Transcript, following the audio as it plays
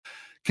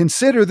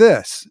consider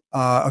this.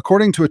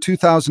 According to a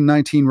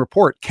 2019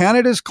 report,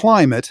 Canada's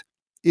climate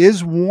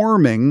is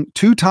warming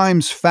 2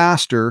 times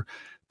faster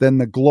than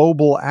the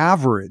global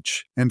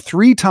average and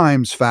 3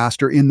 times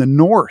faster in the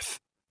north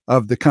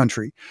of the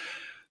country.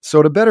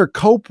 So to better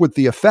cope with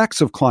the effects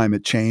of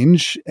climate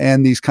change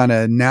and these kind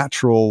of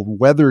natural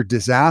weather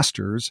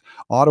disasters,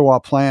 Ottawa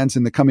plans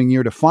in the coming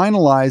year to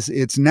finalize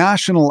its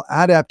national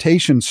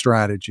adaptation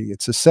strategy.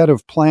 It's a set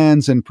of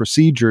plans and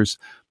procedures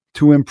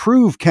to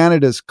improve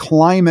Canada's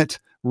climate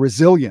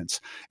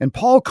resilience. And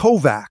Paul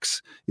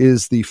Kovacs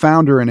is the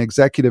founder and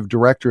executive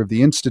director of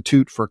the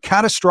Institute for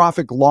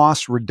Catastrophic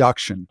Loss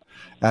Reduction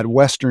at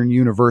Western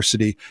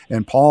University.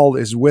 And Paul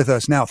is with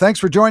us now. Thanks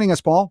for joining us,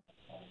 Paul.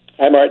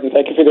 Hi, Martin.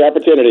 Thank you for the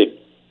opportunity.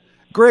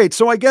 Great.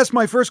 So I guess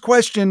my first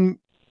question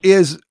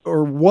is,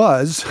 or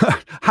was,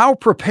 how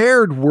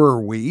prepared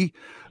were we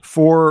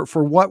for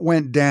what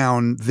went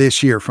down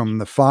this year, from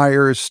the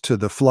fires to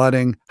the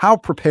flooding? How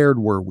prepared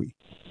were we?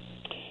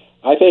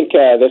 I think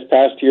this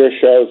past year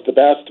shows the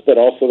best, but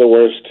also the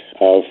worst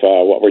of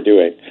what we're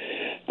doing.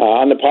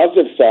 On the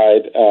positive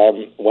side,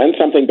 when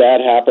something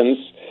bad happens,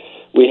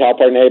 we help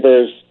our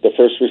neighbors. The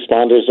first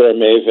responders are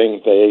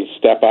amazing. They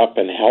step up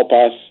and help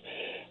us.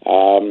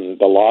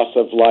 The loss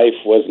of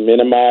life was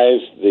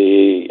minimized.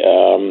 The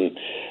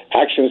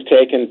actions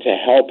taken to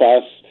help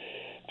us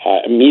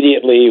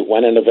immediately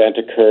when an event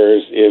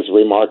occurs is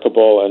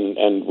remarkable,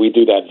 and we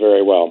do that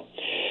very well.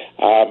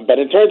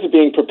 But in terms of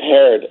being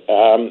prepared,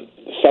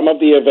 some of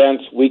the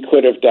events we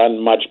could have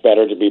done much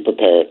better to be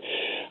prepared.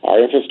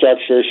 Our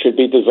infrastructure should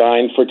be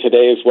designed for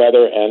today's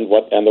weather and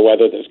the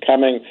weather that's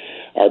coming.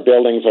 Our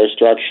buildings, our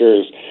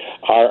structures,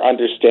 our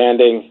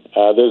understanding.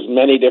 There's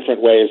many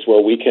different ways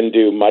where we can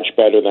do much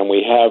better than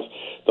we have.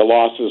 The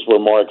losses were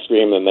more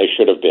extreme than they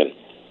should have been.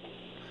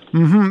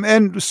 Mm-hmm.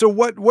 And so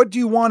what do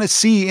you want to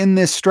see in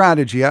this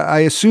strategy? I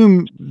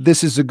assume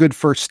this is a good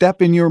first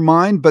step in your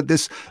mind, but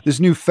this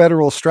new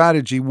federal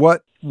strategy,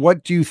 what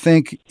do you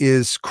think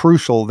is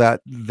crucial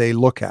that they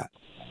look at?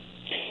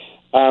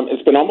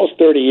 It's been almost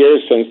 30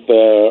 years since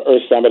the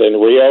Earth Summit in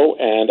Rio,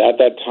 and at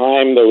that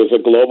time there was a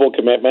global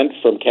commitment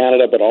from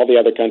Canada, but all the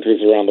other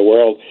countries around the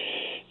world,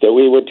 that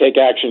we would take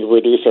action to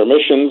reduce our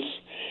emissions,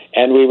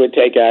 and we would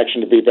take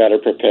action to be better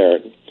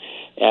prepared.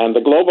 And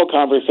the global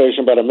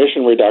conversation about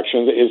emission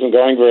reduction isn't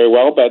going very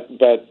well, but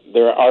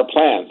there are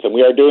plans, and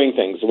we are doing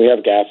things, and we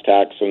have gas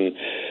tax and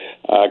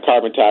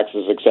carbon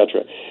taxes,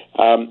 etc.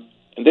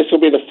 And this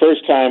will be the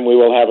first time we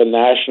will have a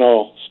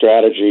national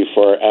strategy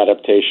for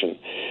adaptation.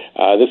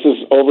 This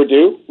is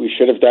overdue. We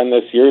should have done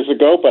this years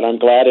ago, but I'm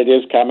glad it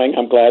is coming.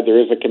 I'm glad there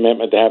is a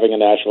commitment to having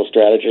a national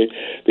strategy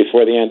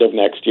before the end of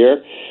next year.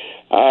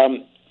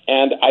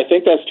 And I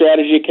think that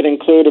strategy can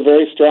include a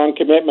very strong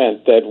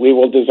commitment that we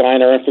will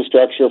design our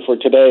infrastructure for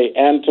today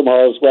and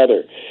tomorrow's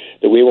weather,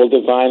 that we will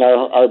design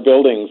our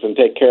buildings and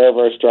take care of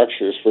our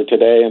structures for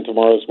today and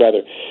tomorrow's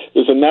weather.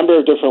 There's a number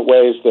of different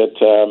ways that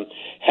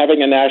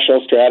having a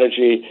national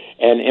strategy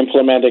and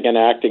implementing and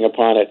acting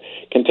upon it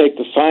can take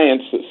the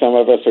science that some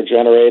of us are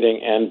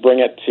generating and bring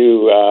it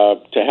to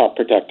help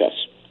protect us.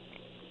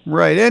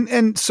 Right.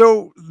 And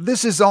so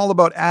this is all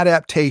about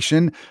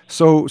adaptation.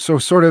 So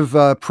sort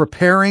of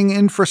preparing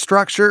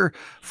infrastructure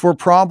for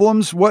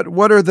problems. What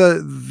are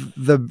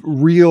the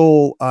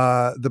real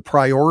the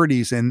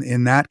priorities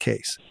in that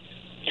case?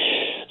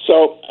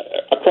 So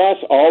across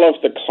all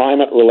of the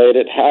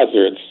climate-related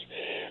hazards,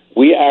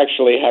 we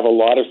actually have a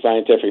lot of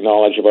scientific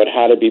knowledge about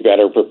how to be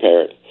better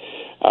prepared.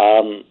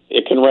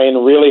 It can rain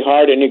really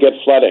hard and you get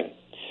flooding.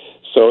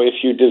 So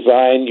if you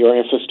design your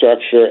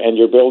infrastructure and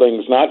your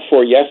buildings not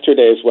for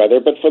yesterday's weather,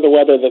 but for the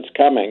weather that's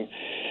coming,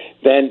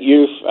 then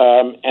you've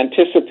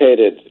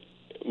anticipated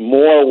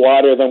more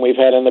water than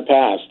we've had in the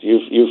past.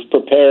 You've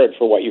prepared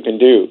for what you can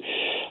do.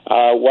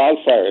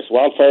 Wildfires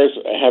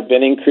have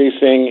been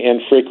increasing in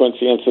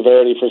frequency and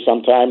severity for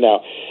some time now,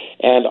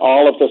 and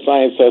all of the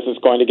science says it's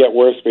going to get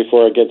worse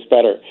before it gets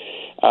better.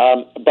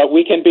 But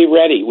we can be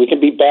ready. We can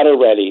be better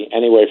ready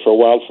anyway for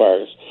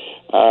wildfires.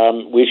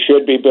 We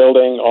should be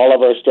building all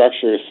of our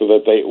structures so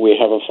that we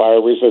have a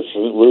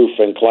fire-resistant roof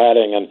and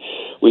cladding, and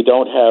we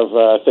don't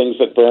have things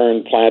that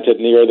burn planted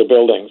near the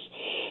buildings.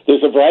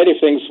 There's a variety of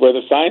things where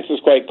the science is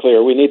quite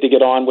clear. We need to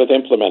get on with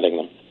implementing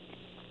them.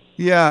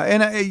 Yeah,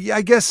 and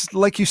I guess,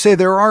 like you say,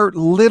 there are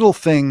little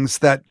things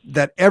that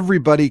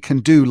everybody can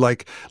do,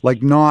 like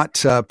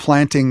not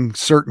planting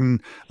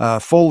certain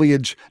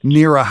foliage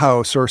near a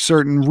house or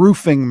certain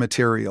roofing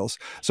materials.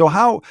 So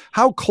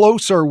how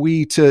close are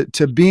we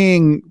to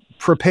being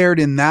prepared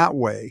in that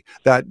way,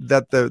 that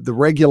the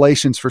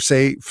regulations for,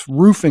 say,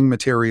 roofing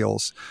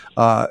materials,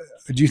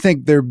 do you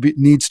think there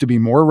needs to be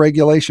more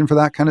regulation for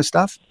that kind of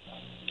stuff?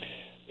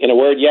 In a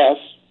word, yes.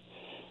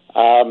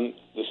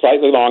 The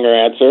slightly longer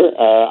answer,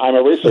 I'm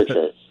a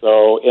researcher.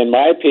 So in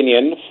my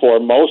opinion, for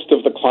most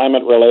of the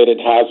climate-related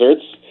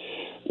hazards,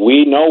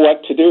 we know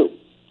what to do.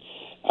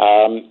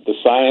 The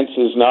science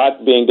is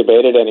not being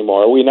debated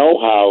anymore. We know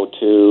how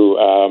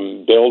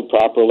to build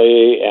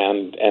properly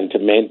and to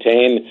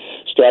maintain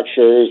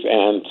structures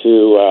and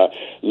to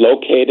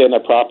locate in a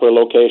proper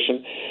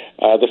location.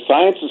 The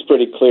science is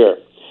pretty clear.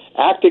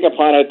 Acting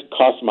upon it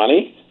costs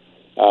money.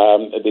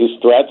 These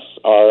threats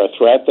are a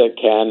threat that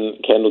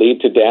can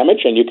lead to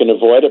damage, and you can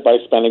avoid it by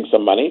spending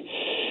some money.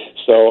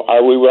 So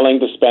are we willing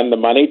to spend the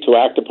money to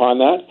act upon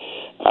that?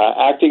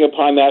 Acting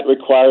upon that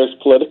requires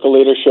political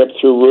leadership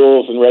through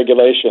rules and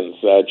regulations,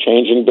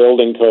 changing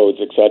building codes,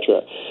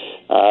 etc.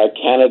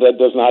 Canada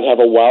does not have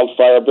a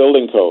wildfire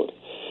building code.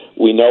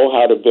 We know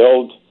how to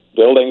build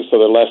buildings so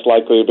they're less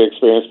likely to be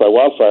experienced by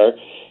wildfire,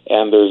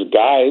 and there's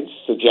guides,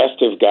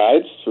 suggestive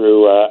guides,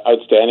 through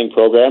outstanding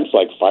programs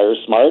like Fire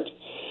Smart.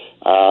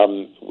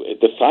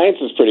 The science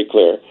is pretty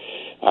clear.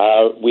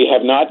 We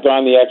have not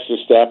gone the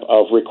extra step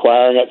of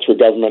requiring it through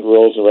government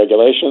rules and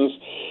regulations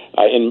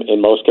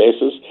in most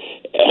cases.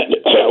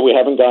 And we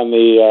haven't gone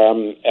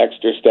the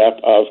extra step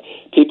of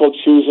people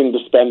choosing to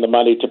spend the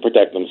money to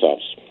protect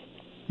themselves.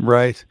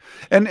 Right.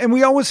 And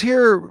we always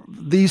hear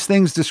these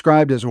things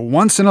described as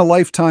once in a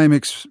lifetime,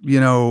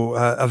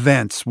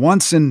 events,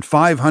 once in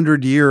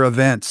 500-year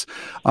events.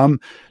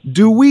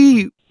 Do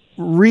we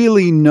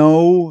really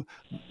know,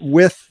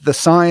 with the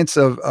science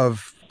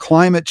of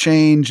climate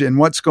change and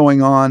what's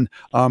going on,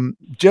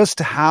 just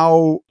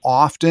how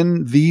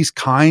often these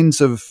kinds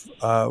of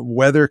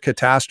weather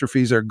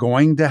catastrophes are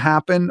going to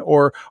happen,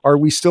 or are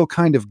we still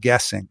kind of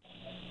guessing?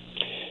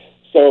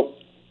 So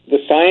the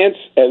science,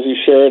 as you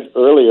shared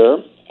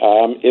earlier,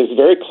 is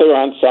very clear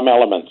on some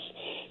elements.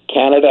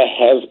 Canada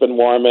has been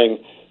warming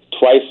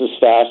twice as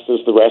fast as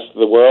the rest of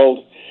the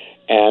world,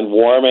 and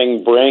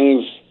warming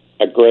brings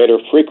a greater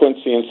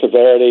frequency and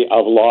severity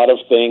of a lot of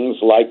things,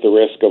 like the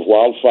risk of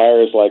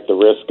wildfires, like the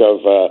risk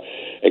of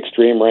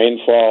extreme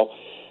rainfall.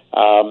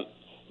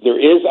 There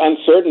is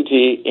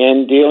uncertainty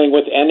in dealing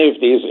with any of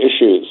these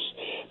issues,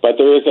 but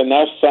there is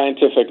enough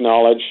scientific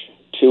knowledge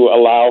to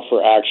allow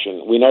for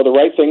action. We know the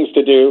right things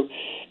to do,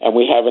 and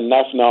we have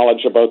enough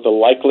knowledge about the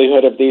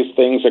likelihood of these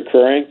things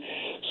occurring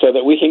so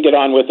that we can get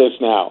on with this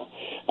now.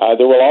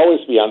 There will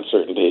always be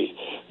uncertainty,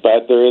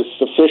 but there is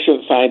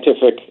sufficient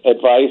scientific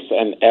advice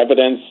and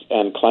evidence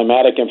and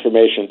climatic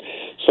information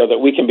so that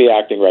we can be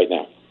acting right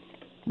now.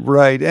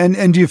 Right.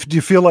 And do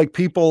you feel like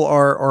people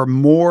are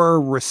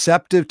more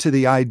receptive to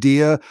the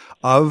idea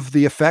of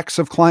the effects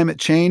of climate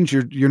change?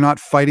 You're not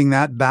fighting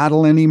that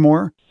battle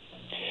anymore?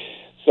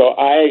 So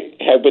I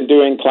have been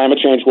doing climate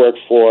change work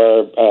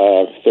for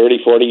 30,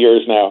 40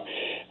 years now.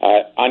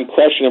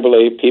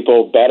 Unquestionably,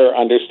 people better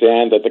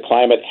understand that the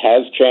climate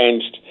has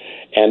changed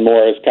and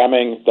more is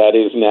coming. That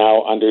is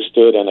now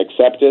understood and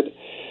accepted.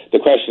 The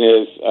question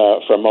is,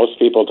 from most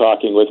people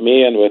talking with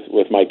me and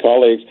with my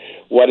colleagues,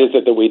 what is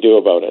it that we do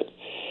about it?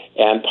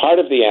 And part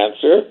of the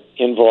answer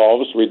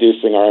involves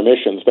reducing our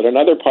emissions, but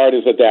another part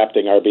is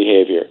adapting our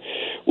behavior.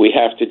 We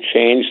have to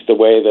change the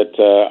way that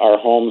our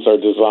homes are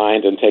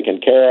designed and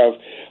taken care of,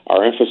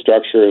 our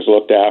infrastructure is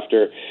looked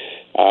after.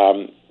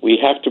 We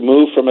have to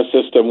move from a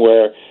system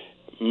where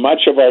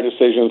much of our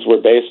decisions were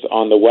based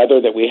on the weather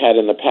that we had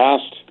in the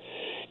past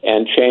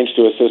and change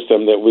to a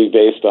system that we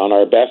based on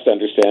our best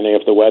understanding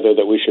of the weather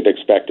that we should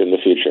expect in the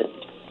future.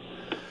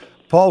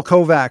 Paul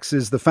Kovacs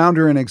is the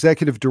founder and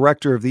executive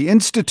director of the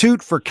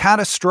Institute for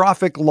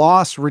Catastrophic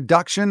Loss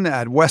Reduction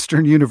at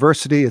Western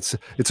University. It's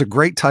a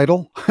great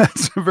title.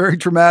 It's very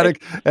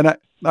dramatic, and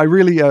I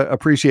really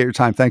appreciate your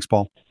time. Thanks,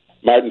 Paul.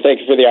 Martin, thank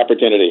you for the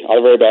opportunity. All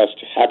the very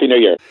best. Happy New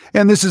Year.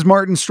 And this is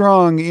Martin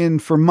Strong in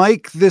for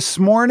Mike this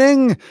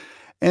morning.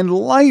 And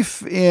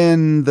life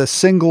in the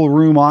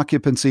single-room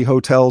occupancy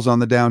hotels on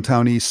the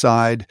downtown east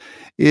side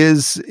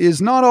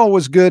is not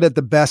always good at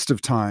the best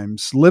of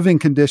times. Living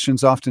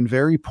conditions often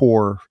very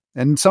poor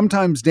and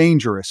sometimes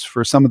dangerous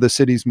for some of the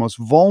city's most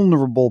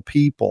vulnerable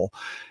people.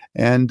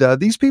 And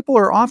these people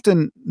are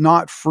often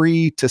not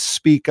free to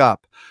speak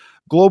up.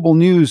 Global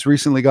News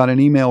recently got an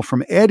email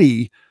from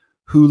Eddie,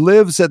 who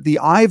lives at the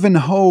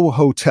Ivanhoe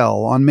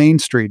Hotel on Main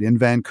Street in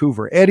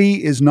Vancouver.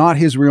 Eddie is not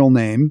his real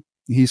name.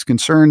 He's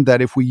concerned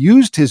that if we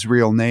used his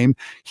real name,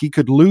 he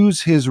could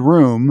lose his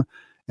room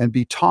and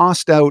be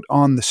tossed out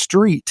on the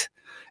street.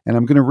 And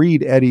I'm going to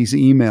read Eddie's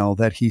email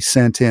that he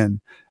sent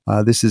in.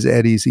 This is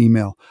Eddie's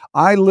email.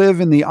 I live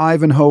in the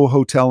Ivanhoe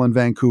Hotel in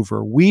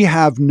Vancouver. We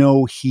have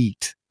no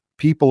heat.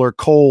 People are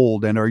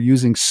cold and are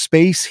using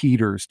space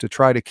heaters to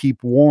try to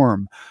keep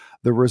warm.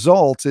 The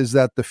result is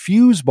that the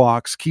fuse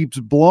box keeps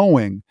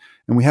blowing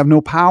and we have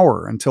no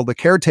power until the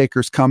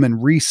caretakers come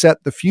and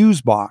reset the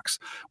fuse box.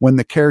 When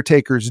the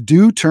caretakers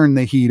do turn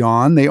the heat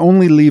on, they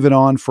only leave it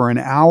on for an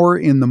hour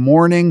in the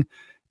morning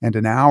and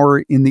an hour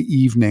in the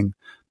evening.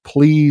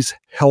 Please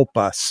help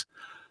us.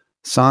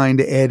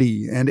 Signed,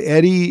 Eddie. And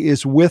Eddie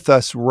is with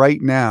us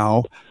right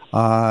now.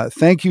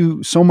 Thank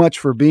you so much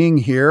for being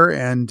here.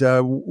 And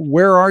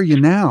where are you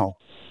now?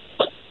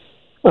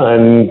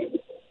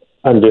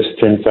 I'm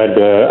just inside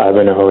the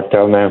Ivanhoe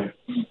Hotel now.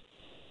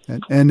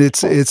 And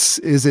is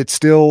it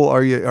still?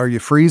 Are you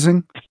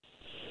freezing?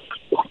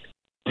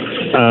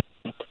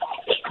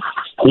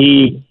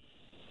 He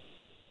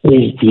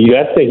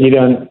left the heat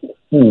on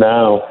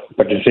now,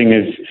 but the thing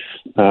is,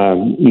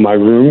 My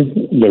room,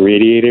 the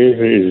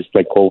radiator is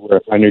like over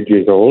 100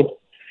 years old,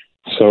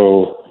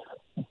 so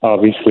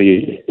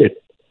obviously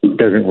it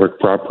doesn't work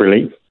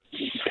properly.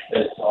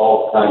 There's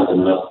all kinds of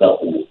messed up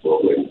in this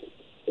building.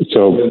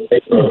 So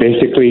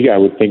basically, I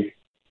would think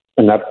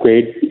an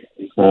upgrade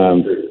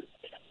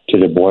to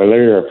the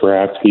boiler, or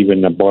perhaps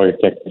even a boiler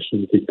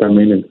technician could come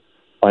in and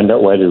find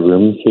out why the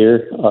rooms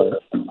here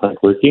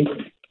aren't working.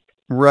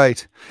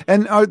 Right.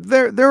 And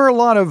there are a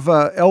lot of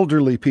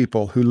elderly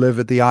people who live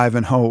at the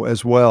Ivanhoe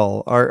as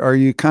well. Are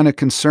you kind of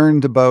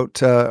concerned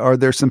about, are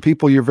there some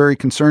people you're very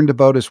concerned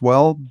about as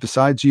well,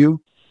 besides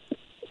you?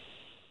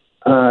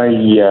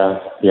 Yeah.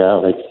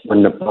 Like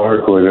when the power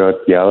goes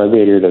out, the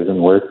elevator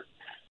doesn't work.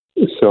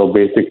 So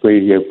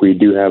basically, if we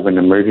do have an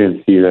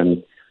emergency,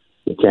 then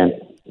we can't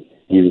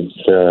use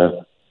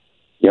the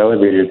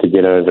elevator to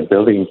get out of the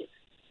building.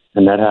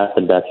 And that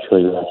happened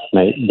actually last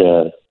night.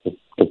 The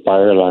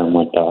fire alarm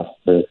went off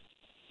for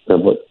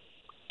about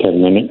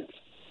 10 minutes.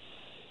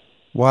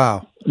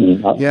 Wow.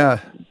 Yeah.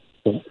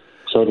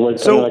 So it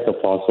was kind of like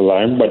a false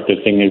alarm, but the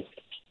thing is,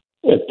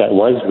 if that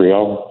was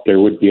real, there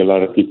would be a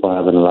lot of people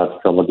having a lot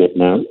of trouble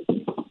getting out.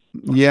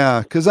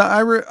 Yeah, because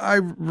I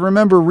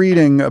remember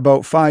reading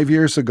about 5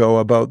 years ago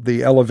about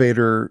the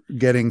elevator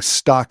getting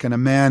stuck and a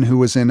man who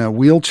was in a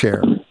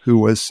wheelchair who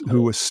was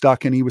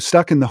stuck, and he was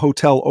stuck in the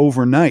hotel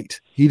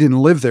overnight. He didn't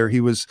live there. He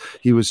was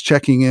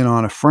checking in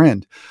on a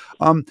friend.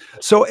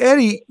 So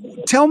Eddie,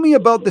 tell me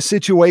about the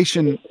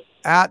situation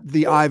at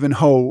the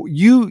Ivanhoe.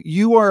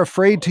 You are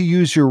afraid to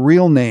use your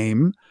real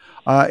name.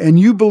 And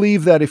you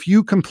believe that if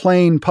you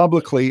complain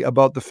publicly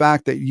about the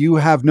fact that you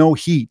have no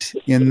heat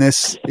in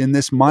this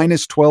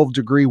minus 12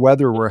 degree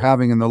weather we're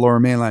having in the Lower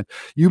Mainland,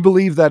 you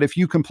believe that if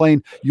you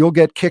complain, you'll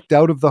get kicked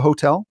out of the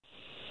hotel?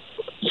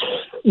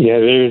 Yeah,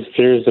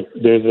 there's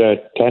a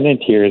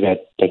tenant here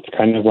that's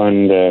kind of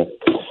on the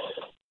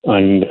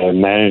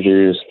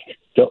manager's,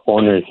 the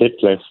owner's hit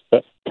list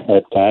that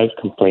has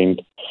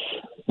complained,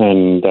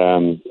 and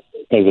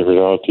as a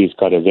result, he's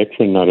got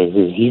eviction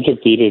notices. He's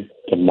defeated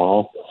them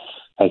all.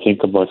 I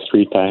think about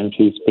 3 times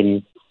he's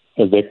been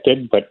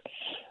evicted, but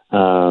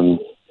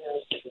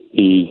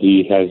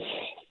he has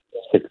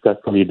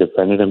successfully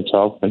defended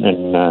himself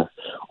and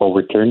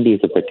overturned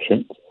these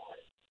evictions.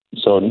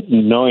 So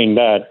knowing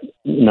that,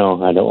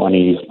 no, I don't want to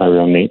use my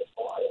real name.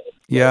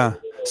 Yeah.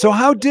 So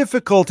how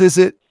difficult is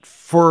it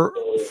for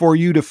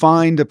you to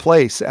find a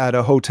place at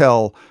a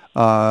hotel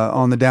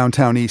on the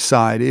downtown east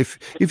side? If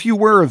you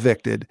were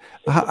evicted,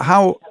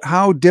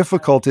 how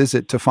difficult is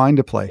it to find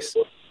a place?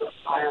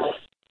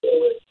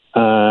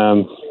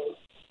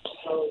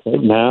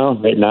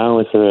 Right now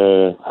with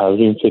the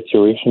housing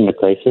situation, the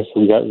crisis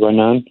we got going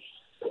on,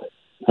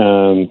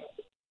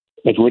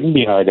 it wouldn't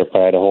be hard if I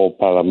had a whole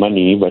pile of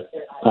money, but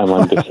I'm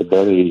on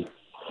disability,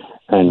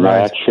 and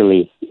right.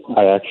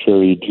 I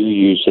actually do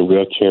use a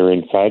wheelchair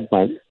inside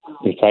my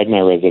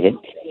residence.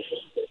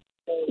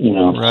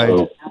 Right.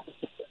 So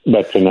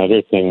that's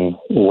another thing.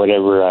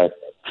 Whatever I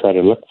try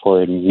to look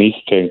for, it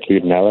needs to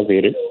include an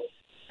elevator.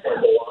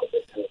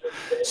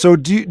 So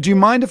do you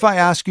mind if I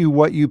ask you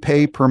what you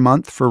pay per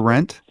month for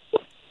rent?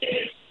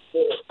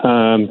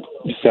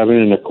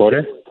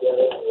 $7.25,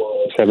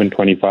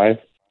 $7.25.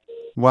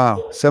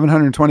 Wow,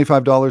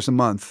 $725 a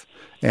month,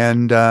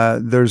 and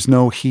there's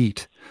no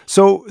heat.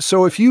 So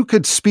if you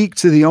could speak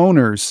to the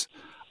owners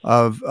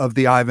of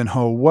the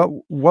Ivanhoe,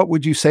 what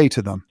would you say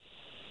to them?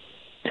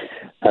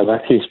 I've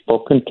actually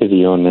spoken to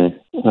the owner.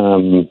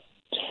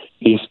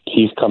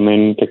 He's come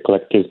in to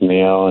collect his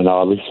mail, and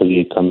obviously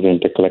he comes in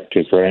to collect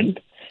his rent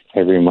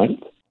every month.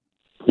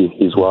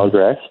 He's well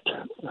dressed.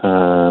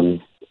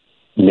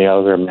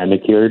 Nails are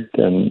manicured,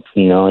 and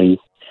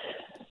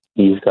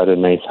he's got a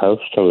nice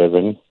house to live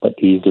in. But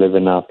he's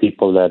living off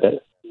people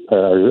that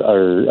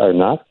are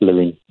not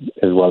living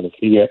as well as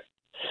he is.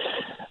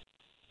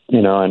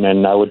 And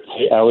then I would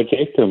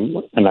say to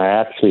him, and I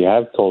actually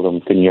have told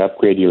him, can you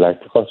upgrade the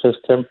electrical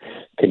system?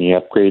 Can you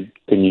actually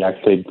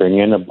bring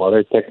in a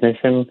boiler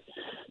technician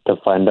to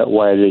find out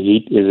why the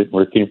heat isn't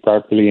working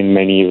properly in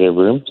many of the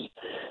rooms?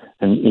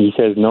 And he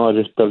says, no,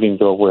 this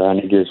building's over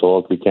 100 years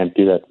old. We can't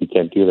do that.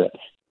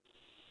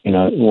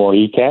 Well,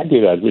 he can't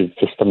do that. It's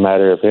just a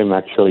matter of him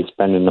actually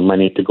spending the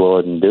money to go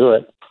out and do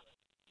it.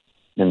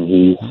 And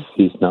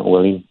he's not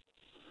willing.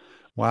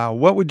 Wow.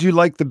 What would you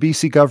like the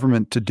BC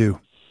government to do?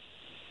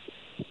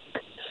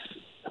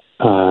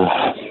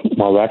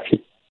 Well,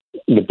 actually,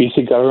 the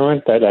BC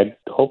government, I'd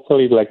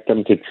hopefully like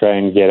them to try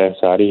and get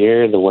us out of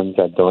here, the ones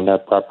that don't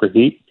have proper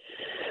heat.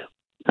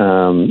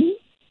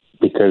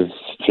 Because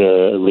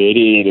the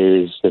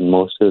radiators in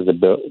most of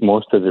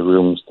the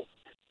rooms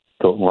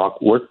don't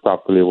work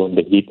properly when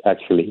the heat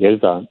actually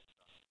is on.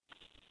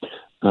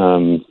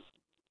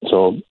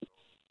 So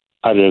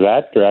out of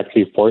that, they're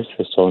actually forced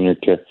this owner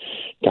to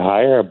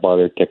hire a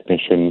boiler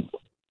technician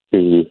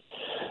to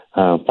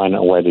find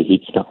out why the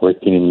heat's not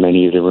working in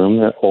many of the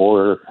rooms,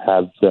 or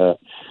have the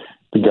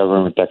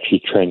government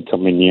actually try and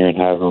come in here and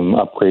have them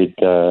upgrade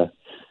the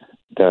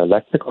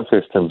electrical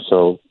system,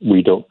 so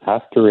we don't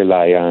have to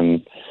rely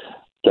on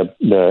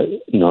the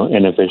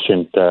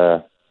inefficient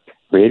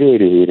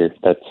radiator heater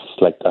that's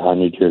like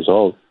 100 years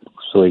old.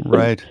 So we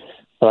can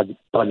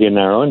plug in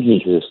our own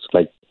heaters,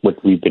 like what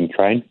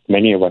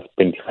many of us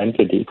been trying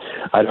to do.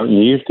 I don't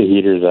use the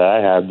heaters that I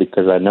have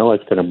because I know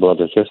it's going to blow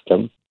the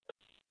system.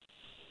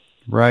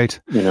 Right.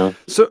 You know.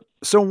 So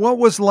what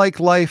was life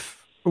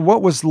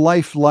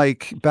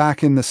like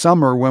back in the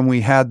summer when we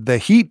had the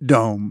heat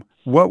dome?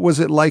 What was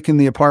it like in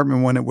the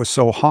apartment when it was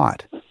so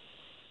hot?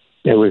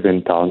 It was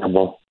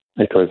intolerable.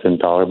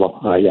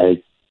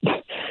 I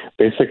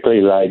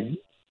basically, like,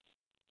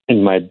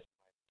 in my,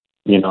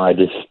 I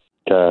just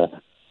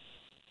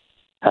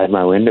had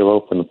my window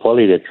open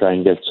fully to try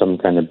and get some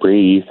kind of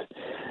breeze,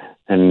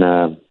 and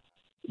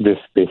this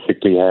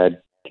basically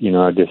had,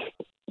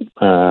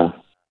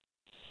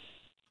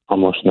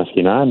 almost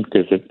nothing on,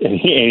 because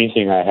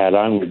anything I had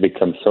on would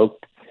become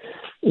soaked,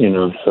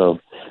 so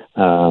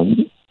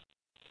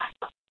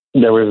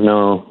there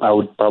was I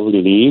would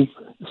probably leave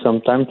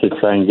sometime to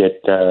try and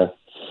get,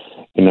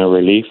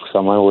 relief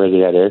somewhere where they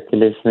had air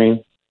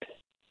conditioning,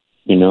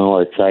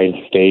 or try and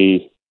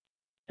stay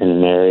in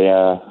an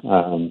area,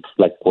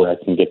 like where I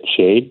can get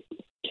shade.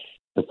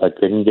 If I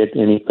couldn't get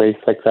any place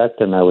like that,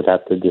 then I would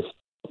have to just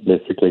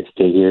basically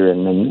stay here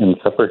and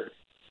suffer.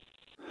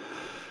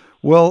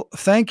 Well,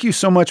 thank you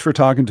so much for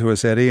talking to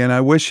us, Eddie, and I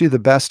wish you the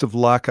best of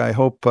luck. I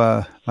hope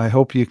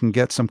you can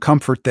get some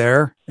comfort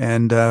there,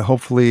 and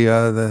hopefully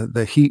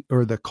the heat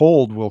or the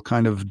cold will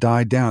kind of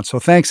die down. So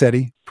thanks,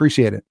 Eddie.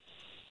 Appreciate it.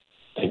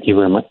 Thank you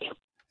very much.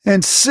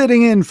 And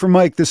sitting in for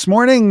Mike this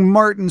morning,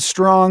 Martin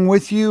Strong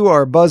with you.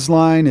 Our buzz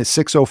line is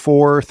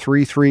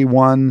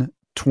 604-331-2899,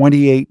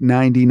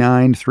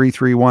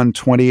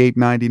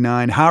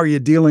 331-2899. How are you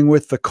dealing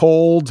with the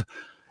cold?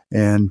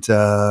 And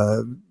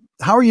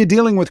how are you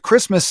dealing with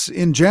Christmas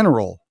in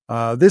general?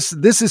 This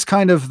is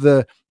kind of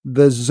the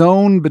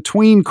zone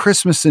between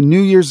Christmas and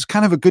New Year's. It's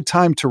kind of a good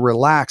time to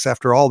relax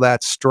after all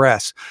that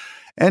stress.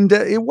 And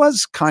it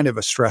was kind of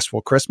a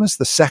stressful Christmas,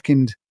 the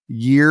second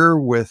year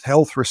with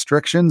health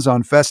restrictions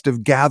on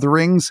festive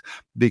gatherings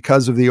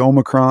because of the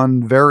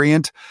Omicron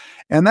variant.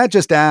 And that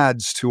just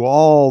adds to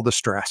all the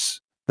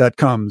stress that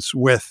comes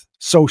with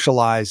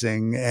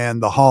socializing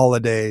and the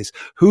holidays.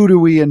 Who do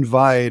we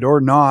invite or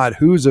not?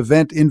 Whose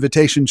event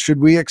invitation should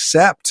we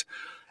accept?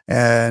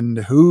 And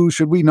who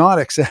should we not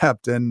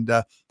accept? And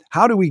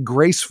how do we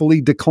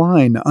gracefully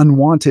decline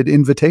unwanted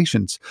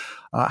invitations?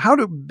 How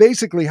do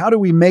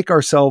we make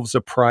ourselves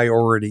a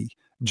priority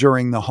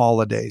during the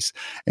holidays?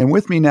 And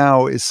with me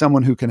now is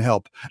someone who can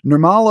help.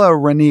 Nirmala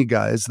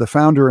Raniga is the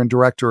founder and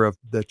director of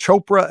the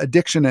Chopra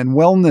Addiction and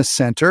Wellness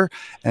Center.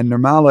 And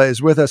Nirmala is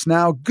with us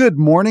now. Good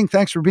morning.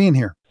 Thanks for being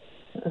here.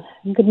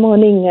 Good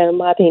morning,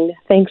 Martin.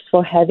 Thanks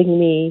for having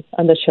me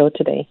on the show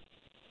today.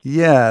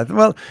 Yeah.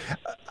 Well,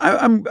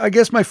 I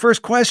guess my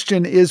first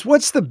question is,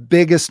 what's the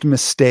biggest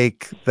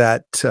mistake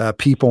that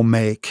people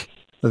make,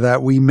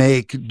 that we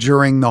make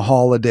during the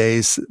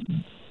holidays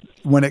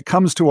when it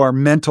comes to our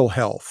mental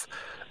health?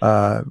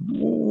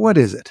 What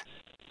is it?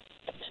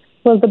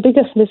 Well, the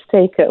biggest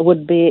mistake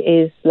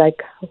is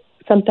like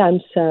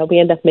sometimes we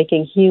end up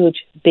making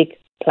huge, big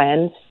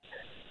plans.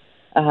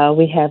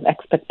 We have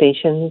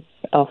expectations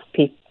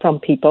from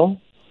people,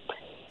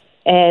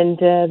 and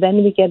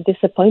then we get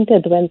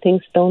disappointed when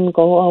things don't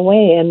go our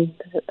way. And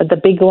the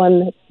big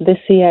one this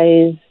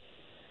year is,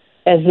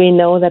 as we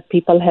know that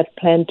people had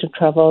planned to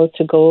travel,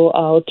 to go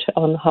out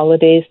on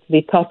holidays.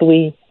 We thought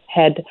we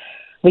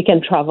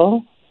can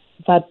travel,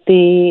 but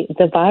the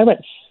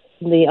virus,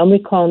 the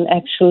Omicron,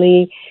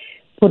 actually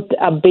put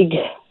a big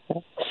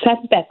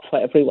setback for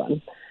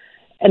everyone.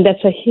 And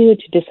that's a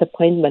huge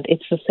disappointment.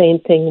 It's the same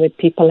thing with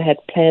people had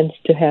plans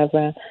to have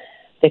their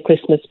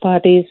Christmas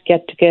parties,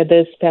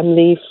 get-togethers,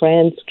 family,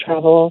 friends,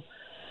 travel.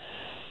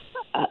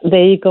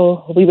 There you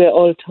go. We were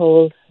all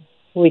told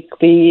we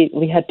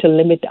had to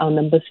limit our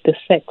numbers to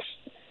 6.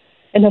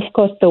 And of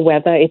course, the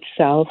weather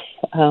itself,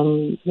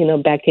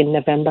 back in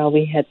November,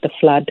 we had the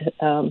flood.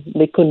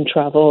 We couldn't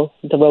travel.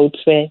 The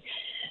roads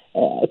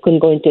couldn't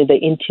go into the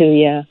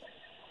interior.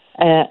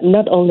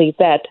 Not only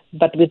that,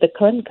 but with the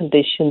current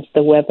conditions,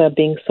 the weather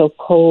being so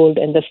cold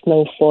and the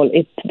snowfall,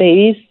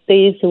 there is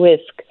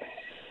risk.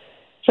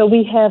 So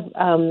we have,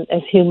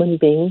 as human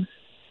beings,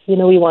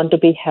 we want to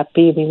be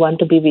happy. We want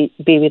to be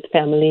with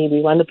family.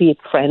 We want to be with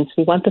friends.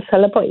 We want to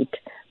celebrate.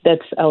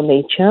 That's our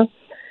nature.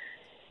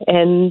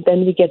 And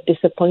then we get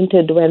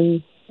disappointed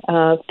when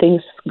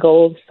things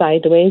go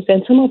sideways.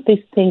 And some of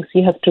these things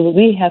we have to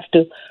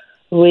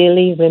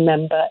really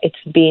remember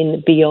it's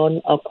been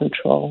beyond our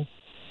control.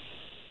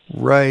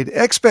 Right.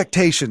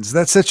 Expectations.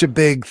 That's such a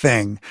big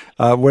thing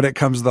when it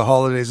comes to the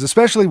holidays,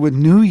 especially with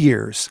New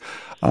Year's.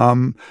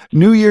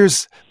 New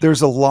Year's,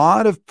 there's a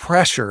lot of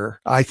pressure,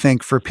 I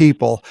think, for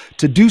people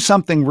to do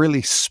something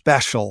really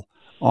special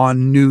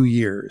on New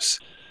Year's.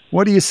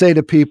 What do you say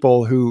to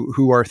people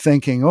who are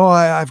thinking,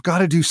 I've got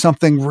to do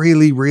something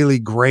really, really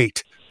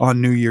great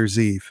on New Year's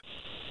Eve?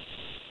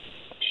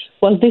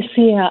 Well, this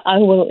year I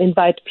will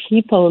invite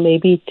people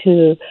maybe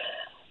to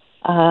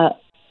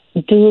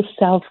do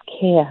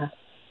self-care.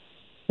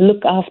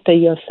 Look after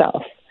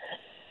yourself.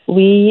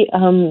 We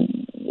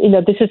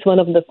this is one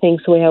of the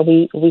things where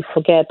we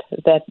forget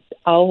that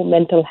our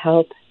mental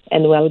health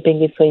and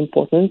well-being is so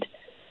important.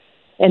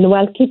 And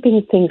while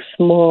keeping things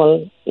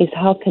small is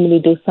how can we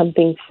do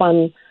something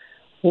fun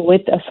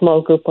with a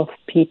small group of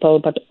people,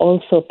 but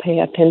also pay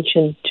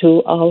attention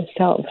to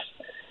ourselves.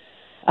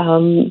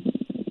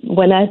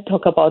 When I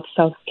talk about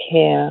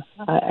self-care,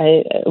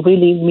 I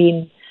really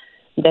mean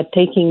that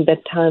taking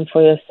that time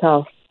for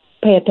yourself,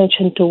 pay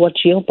attention to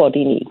what your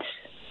body needs.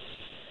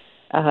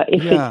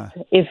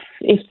 If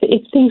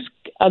things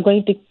are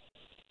going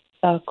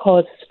to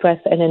cause stress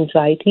and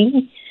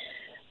anxiety,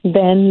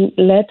 then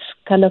let's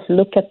kind of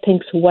look at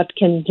things, what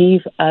can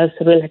give us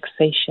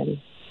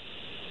relaxation.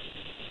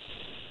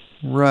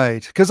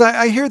 Right. Because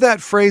I hear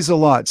that phrase a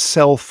lot,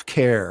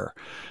 self-care,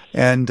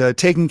 and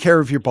taking care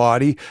of your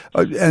body.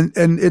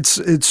 And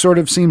it sort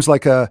of seems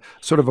like a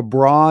sort of a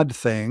broad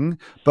thing,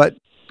 but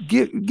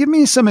give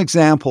me some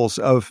examples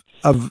of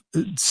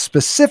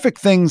specific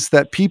things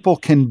that people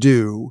can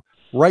do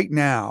right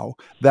now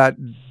that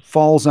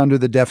falls under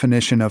the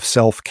definition of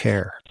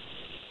self-care.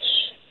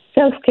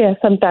 Self-care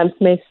sometimes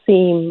may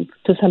seem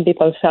to some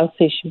people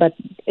selfish, but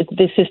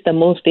this is the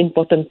most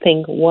important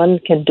thing one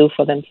can do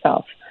for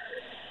themselves.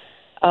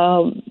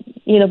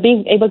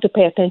 Being able to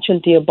pay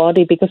attention to your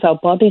body, because our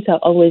bodies are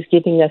always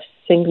giving us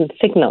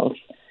signals.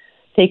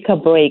 Take a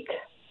break.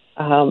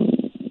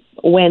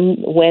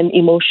 When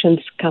emotions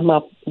come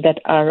up that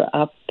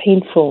are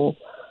painful,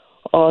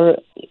 or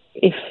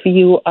if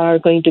you are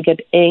going to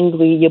get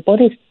angry, your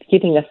body is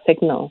giving a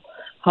signal.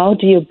 How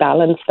do you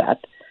balance that?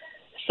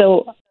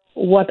 So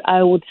what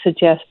I would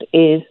suggest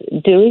is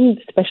during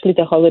especially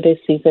the holiday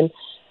season,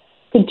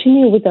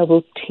 continue with a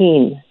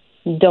routine.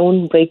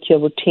 Don't break your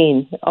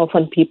routine.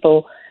 Often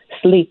people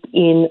sleep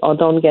in or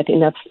don't get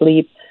enough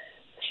sleep.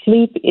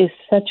 Sleep is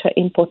such an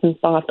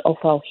important part of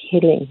our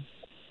healing.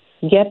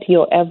 Get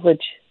your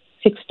average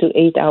 6 to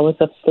 8 hours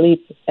of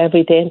sleep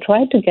every day and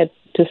try to get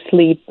to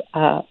sleep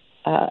at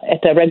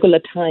a regular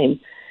time.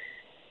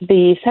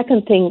 The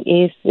second thing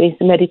is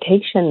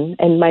meditation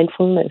and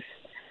mindfulness.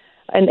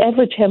 An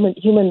average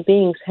human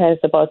being has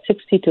about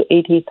 60 to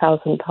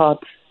 80,000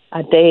 thoughts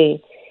a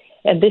day.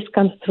 And this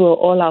comes through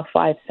all our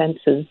 5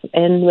 senses.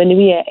 And when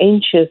we are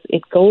anxious,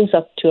 it goes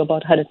up to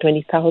about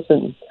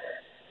 120,000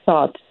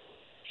 thoughts.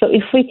 So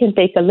if we can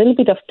take a little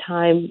bit of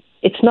time,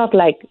 it's not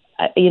like,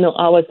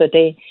 hours a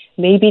day,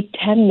 maybe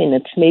 10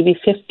 minutes, maybe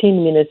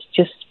 15 minutes,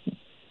 just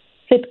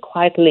sit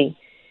quietly.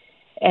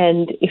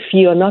 And if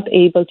you are not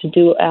able to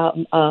do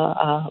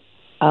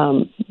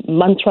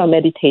mantra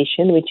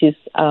meditation, which is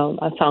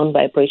a sound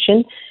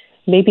vibration,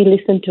 maybe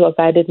listen to a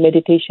guided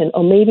meditation,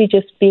 or maybe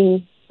just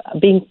being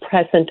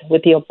present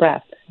with your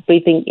breath,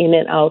 breathing in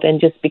and out, and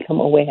just become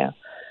aware.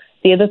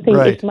 The other thing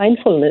is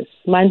mindfulness.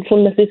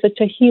 Mindfulness is such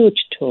a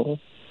huge tool.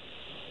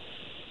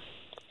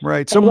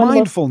 Right. So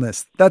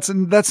mindfulness, that's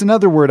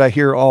another word I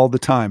hear all the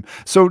time.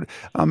 So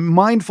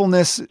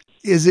mindfulness,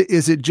 is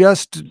it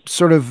just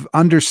sort of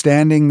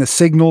understanding the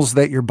signals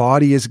that your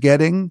body is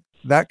getting,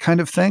 that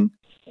kind of thing?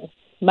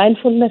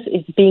 Mindfulness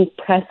is being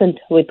present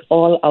with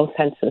all our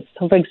senses.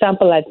 So for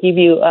example, I'd give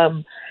you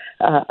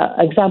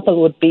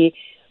example would be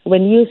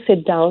when you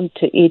sit down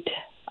to eat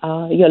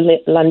your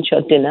lunch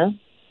or dinner,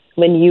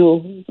 when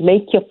you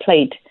make your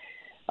plate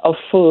of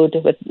food,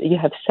 you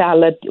have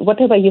salad,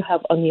 whatever you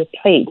have on your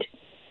plate,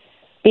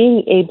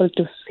 being able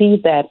to see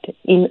that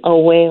in a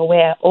way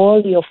where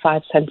all your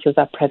 5 senses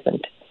are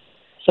present.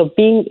 So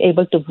being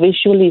able to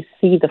visually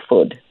see the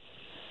food,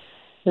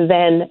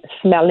 then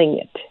smelling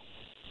it,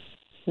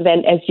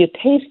 then as you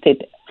taste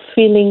it,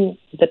 feeling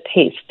the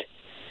taste,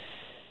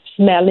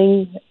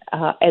 smelling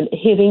and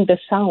hearing the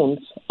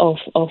sounds of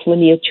when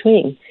you're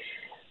chewing.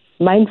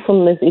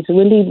 Mindfulness is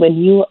really when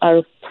you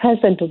are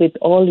present with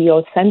all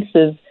your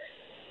senses,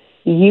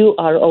 you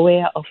are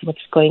aware of what's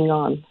going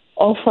on.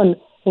 Often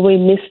we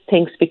miss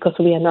things because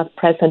we are not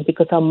present,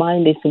 because our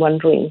mind is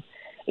wandering.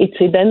 It's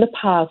either in the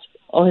past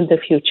or in the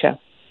future.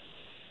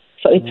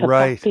 So it's a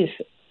practice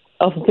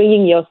of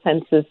bringing your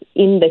senses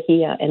in the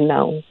here and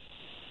now.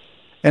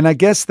 And I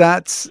guess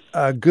that's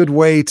a good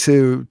way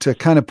to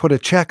kind of put a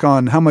check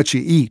on how much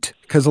you eat.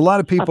 Because a lot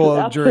of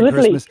people during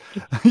Christmas,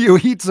 you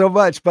eat so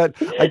much. But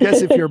I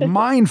guess if you're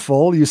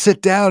mindful, you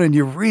sit down and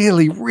you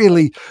really,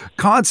 really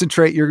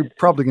concentrate, you're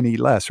probably going to eat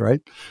less,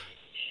 right?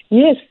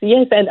 Yes.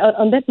 And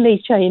on that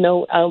nature,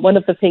 one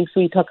of the things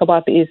we talk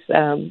about is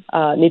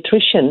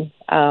nutrition,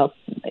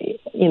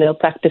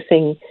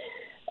 practicing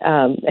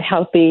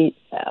healthy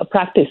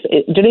practice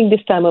during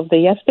this time of the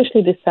year,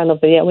 especially this time of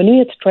the year. When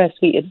we get stressed,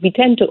 we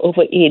tend to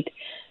overeat.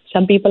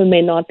 Some people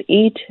may not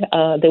eat;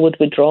 they would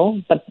withdraw.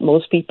 But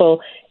most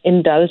people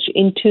indulge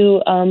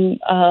into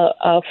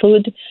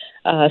food,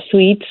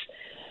 sweets.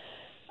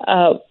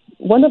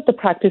 One of the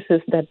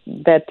practices that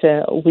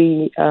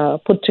we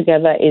put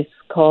together is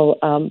called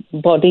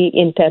body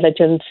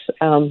intelligence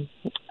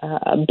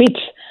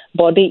BITS,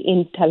 body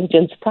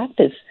intelligence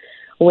practice,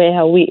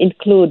 where we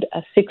include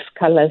 6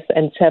 colors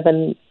and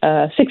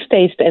 6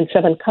 tastes and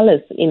 7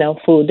 colors in our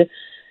food,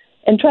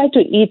 and try to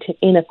eat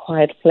in a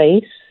quiet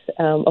place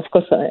Of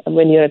course,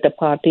 when you're at a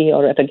party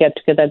or at a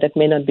get-together, that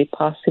may not be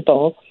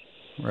possible.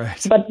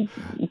 Right.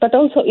 But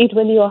also eat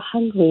when you are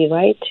hungry,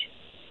 right?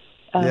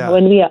 Yeah.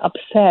 When we are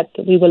upset,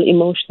 we will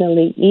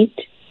emotionally eat.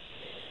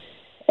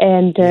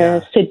 And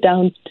sit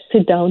down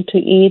to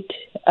eat.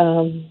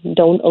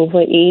 Don't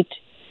overeat.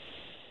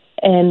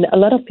 And a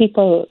lot of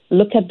people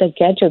look at the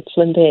gadgets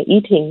when they're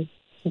eating.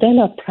 They're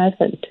not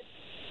present.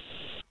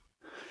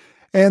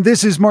 And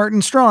this is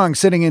Martin Strong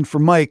sitting in for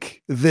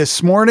Mike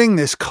this morning,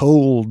 this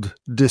cold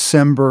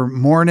December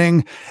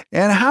morning.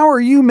 And how are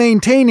you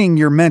maintaining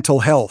your mental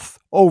health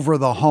over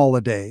the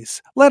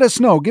holidays? Let us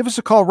know. Give us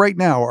a call right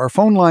now. Our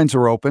phone lines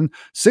are open,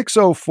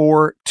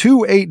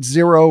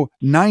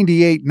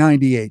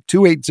 604-280-9898,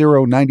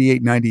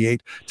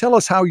 280-9898. Tell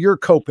us how you're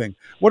coping.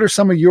 What are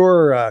some of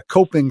your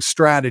coping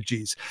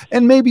strategies?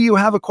 And maybe you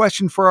have a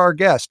question for our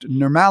guest,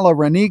 Nirmala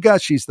Raniga.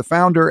 She's the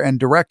founder and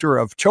director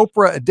of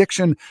Chopra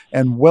Addiction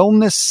and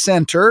Wellness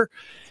Center.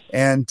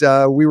 And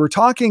we were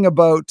talking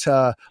about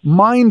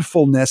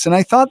mindfulness, and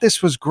I thought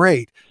this was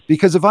great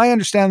because if I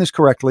understand this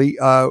correctly,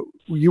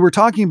 you were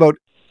talking about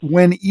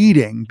when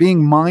eating,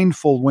 being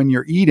mindful when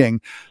you're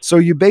eating. So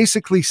you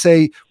basically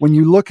say when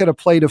you look at a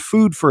plate of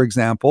food, for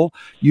example,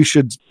 you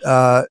should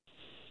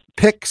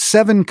pick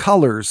 7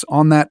 colors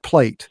on that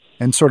plate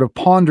and sort of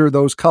ponder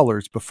those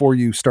colors before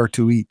you start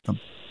to eat them.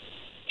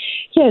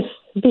 Yes,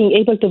 being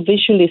able to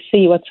visually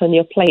see what's on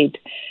your plate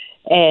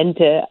and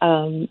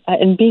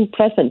being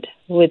present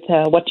with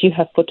what you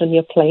have put on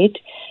your plate,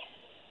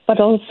 but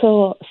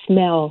also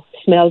smell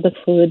the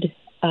food.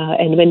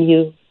 And when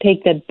you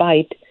take that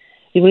bite,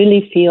 you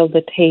really feel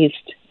the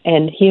taste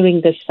and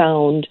hearing the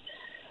sound.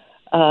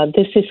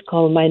 This is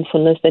called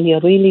mindfulness, and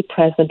you're really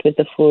present with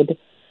the food.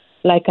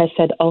 Like I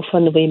said,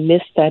 often we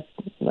miss that.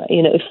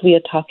 If we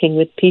are talking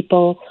with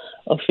people,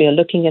 or if we are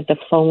looking at the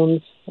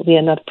phones, we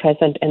are not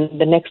present, and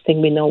the next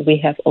thing we know, we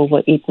have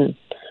overeaten,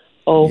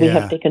 or we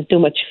have taken too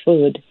much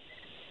food.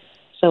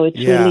 So it's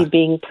really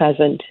being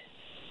present.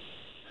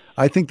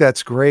 I think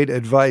that's great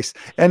advice.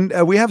 And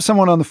we have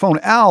someone on the phone,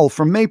 Al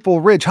from Maple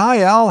Ridge.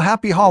 Hi, Al.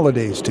 Happy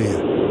holidays to you.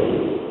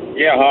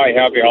 Yeah, hi.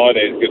 Happy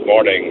holidays. Good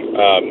morning.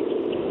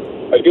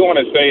 I do want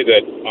to say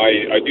that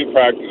I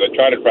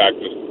try to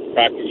practice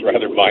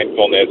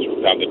mindfulness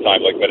from time to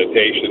time, like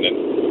meditation. And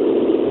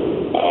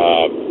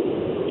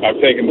I've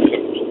taken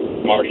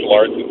some martial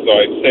arts, and so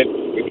I sit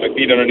with my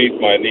feet underneath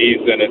my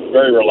knees, and it's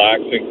very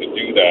relaxing to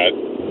do that.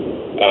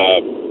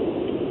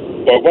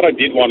 But what I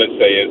did want to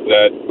say is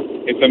that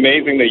it's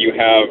amazing that you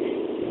have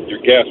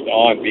your guest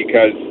on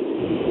because,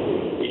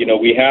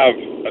 we have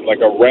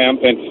like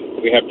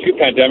we have 2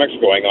 pandemics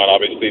going on,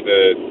 obviously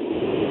the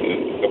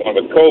one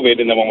with COVID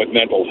and the one with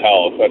mental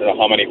health. I don't know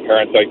how many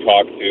parents I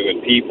talk to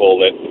and people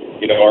that,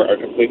 are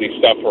completely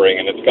suffering,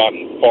 and it's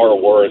gotten far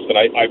worse. And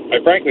I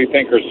frankly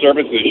think her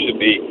services should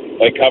be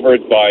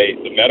covered by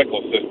the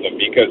medical system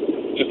because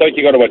just like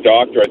you go to a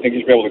doctor, I think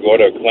you should be able to go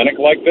to a clinic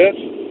like this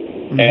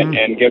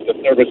and get the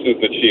services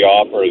that she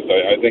offers.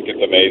 I think it's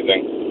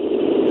amazing.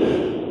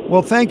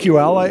 Well, thank you,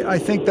 Al. I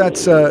think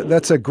that's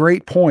a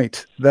great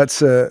point.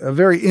 That's a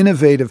very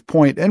innovative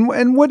point.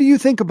 And what do you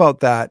think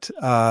about that,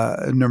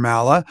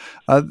 Nirmala?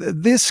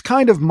 This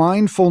kind of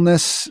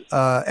mindfulness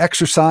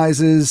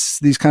exercises,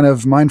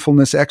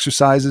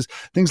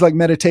 things like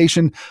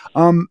meditation,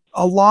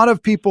 a lot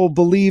of people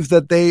believe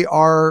that they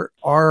are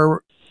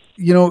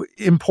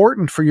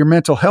important for your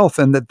mental health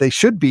and that they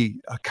should be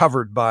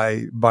covered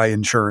by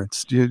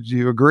insurance. Do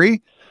you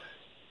agree?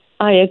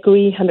 I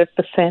agree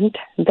 100%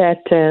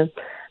 that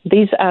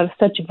these are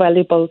such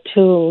valuable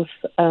tools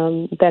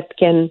that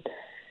can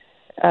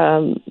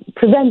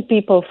prevent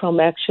people from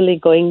actually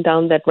going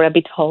down that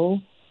rabbit hole.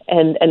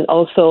 And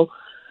also,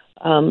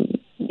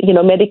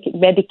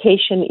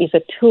 medication is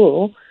a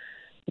tool,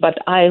 but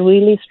I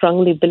really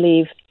strongly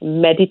believe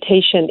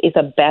meditation is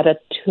a better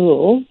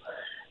tool.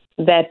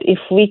 That if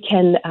we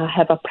can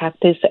have a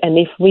practice and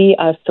if we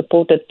are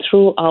supported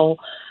through our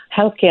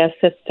healthcare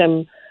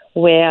system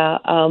where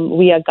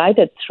we are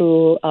guided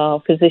through our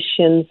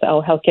physicians,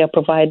 our healthcare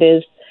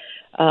providers,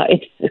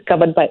 it's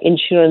covered by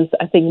insurance,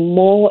 I think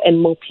more and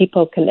more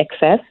people can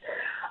access.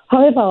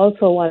 However, I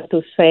also want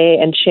to say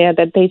and share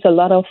that there's a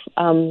lot of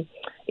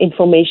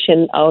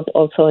information out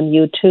also on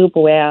YouTube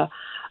where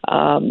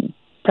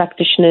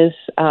practitioners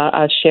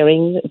are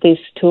sharing these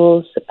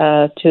tools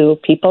to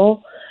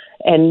people,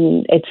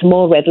 and it's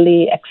more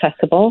readily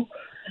accessible.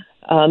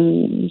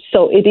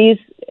 So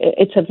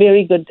it's a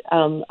very good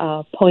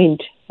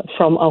point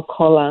from our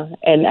caller,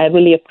 and I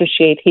really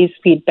appreciate his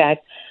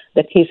feedback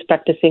that he's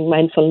practicing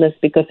mindfulness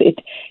because it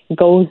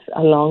goes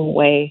a long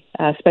way,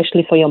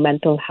 especially for your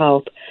mental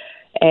health.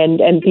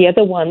 And the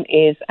other one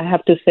is, I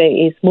have to say,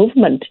 is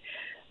movement.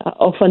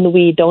 Often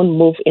we don't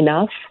move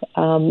enough.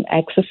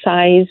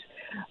 Exercise,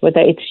 whether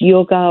it's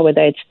yoga,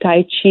 whether it's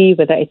Tai Chi,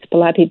 whether it's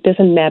Pilates, it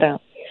doesn't matter.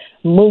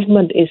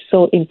 Movement is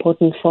so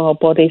important for our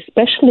body,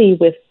 especially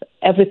with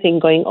everything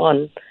going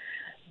on,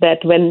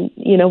 that when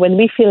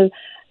we feel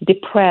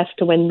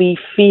depressed, when we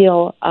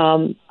feel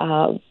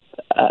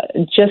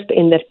just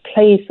in that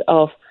place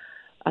of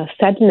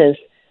sadness,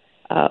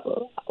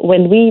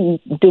 when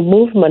we do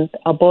movement,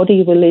 our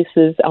body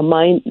releases, our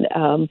mind,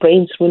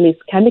 brains release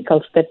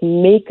chemicals that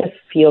make us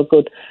feel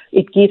good.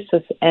 It gives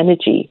us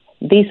energy.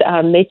 These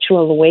are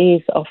natural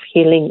ways of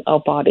healing our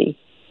body.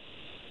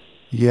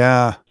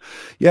 Yeah.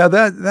 Yeah,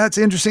 that's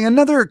interesting.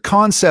 Another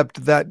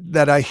concept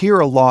that I hear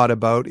a lot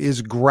about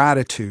is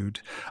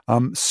gratitude.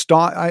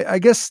 I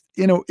guess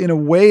in a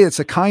way it's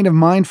a kind of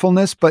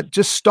mindfulness, but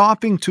just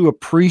stopping to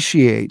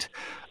appreciate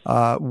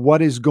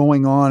what is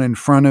going on in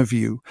front of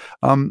you.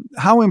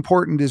 How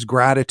important is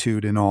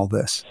gratitude in all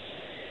this?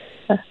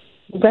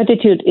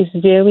 Gratitude is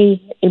very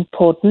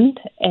important,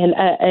 and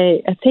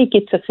I think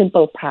it's a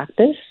simple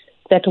practice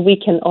that we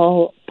can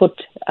all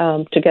put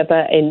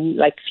together in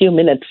like few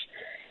minutes.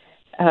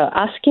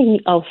 Asking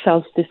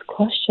ourselves this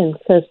question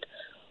first: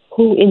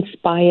 who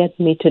inspired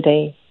me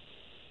today?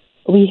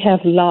 We have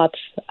lots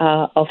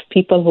of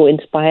people who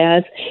inspire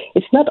us.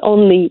 It's not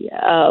only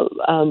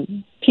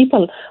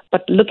people,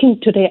 but looking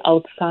today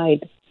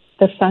outside,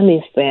 the sun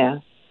is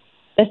there.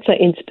 That's an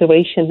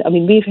inspiration. I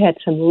mean, we've had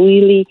some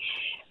really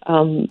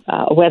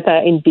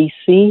weather in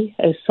BC,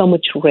 so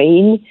much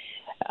rain,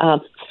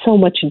 so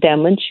much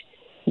damage.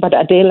 But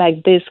a day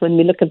like this, when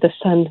we look at the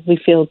sun, we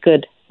feel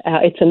good.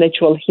 It's a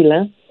natural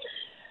healer.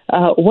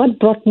 What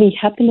brought me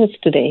happiness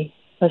today?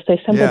 Was there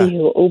somebody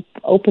who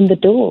opened the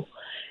door?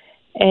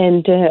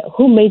 And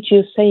who made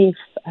you safe,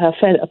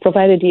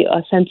 provided you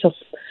a sense of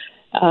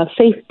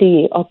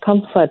safety or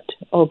comfort,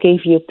 or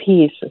gave you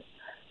peace?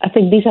 I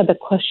think these are the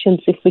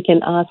questions, if we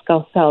can ask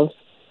ourselves,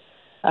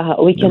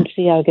 we can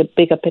see a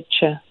bigger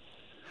picture.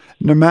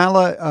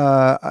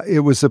 Nirmala,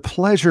 it was a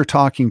pleasure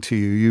talking to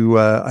you.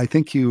 I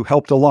think you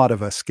helped a lot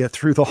of us get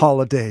through the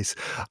holidays.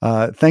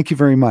 Thank you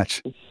very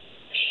much.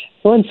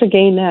 Once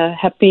again,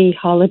 happy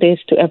holidays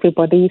to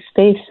everybody.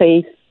 Stay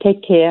safe,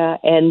 take care,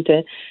 and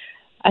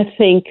I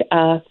think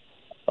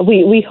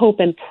we hope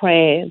and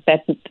pray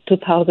that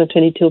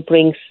 2022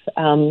 brings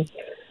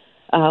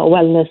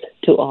wellness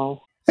to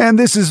all. And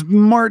this is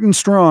Martin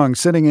Strong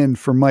sitting in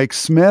for Mike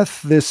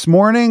Smith this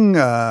morning,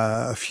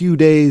 a few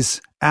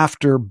days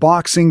after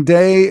Boxing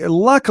Day.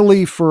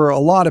 Luckily for a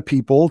lot of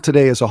people,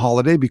 today is a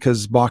holiday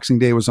because Boxing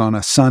Day was on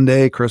a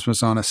Sunday,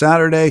 Christmas on a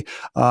Saturday.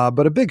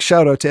 But a big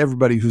shout out to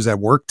everybody who's at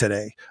work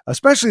today,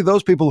 especially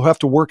those people who have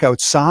to work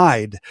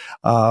outside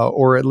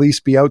or at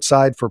least be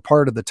outside for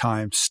part of the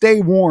time.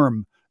 Stay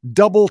warm,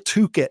 double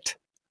toque it.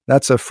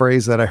 That's a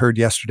phrase that I heard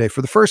yesterday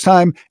for the first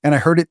time, and I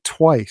heard it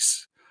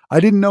twice. I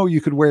didn't know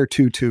you could wear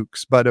two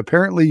toques, but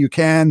apparently you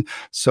can.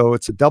 So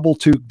it's a double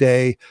toque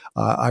day.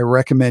 I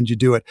recommend you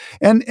do it.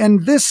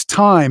 And this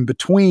time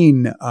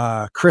between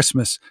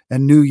Christmas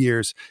and New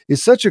Year's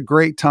is such a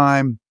great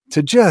time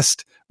to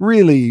just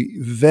really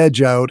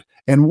veg out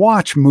and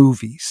watch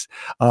movies,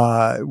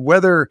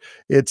 whether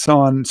it's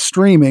on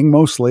streaming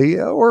mostly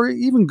or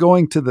even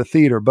going to the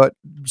theater. But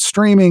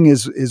streaming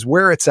is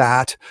where it's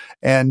at.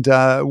 And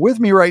with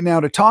me right now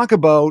to talk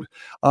about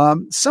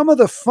some of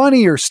the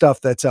funnier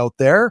stuff that's out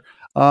there,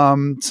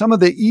 some of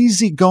the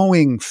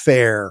easygoing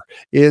fare,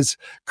 is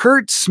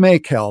Kurt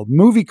Smakeheld,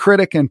 movie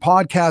critic and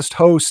podcast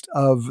host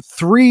of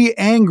Three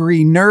Angry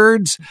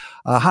Nerds.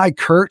 Hi,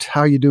 Kurt.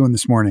 How are you doing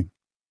this morning?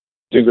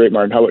 Doing great,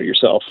 Martin. How about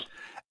yourself?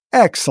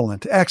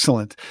 Excellent.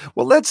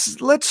 Well,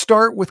 let's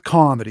start with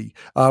comedy.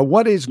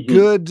 What is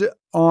good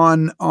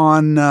on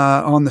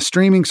the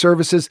streaming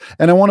services?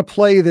 And I want to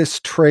play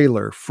this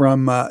trailer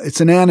from it's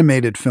an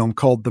animated film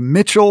called The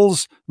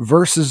Mitchells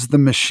versus the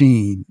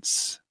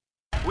Machines.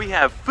 We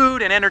have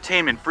food and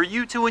entertainment for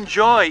you to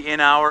enjoy in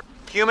our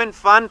Human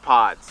Fun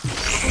Pods.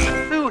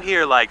 Who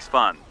here likes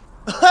fun?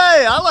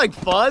 Hey, I like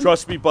fun.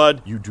 Trust me,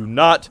 bud, you do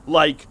not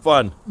like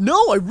fun.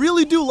 No, I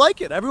really do like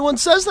it. Everyone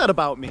says that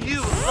about me. You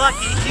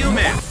lucky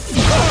human.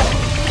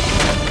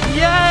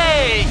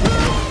 Yay!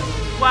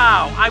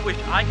 Wow, I wish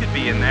I could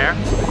be in there.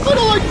 I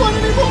don't like fun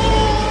anymore!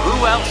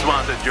 Who else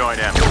wants to join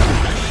him?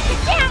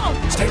 Get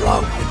down! Stay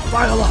low and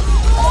file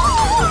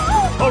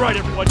up. All right,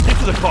 everyone, get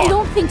to the car. I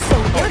don't think so.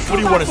 What do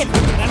you want to see?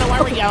 I don't know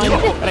why we're yelling,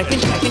 but I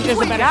think there's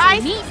a better...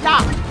 Guys,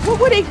 stop! What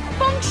would a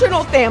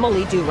functional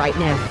family do right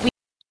now?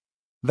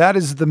 That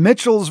is The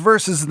Mitchells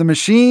versus the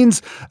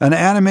Machines, an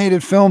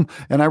animated film,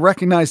 and I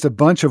recognized a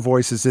bunch of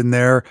voices in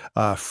there.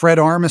 Fred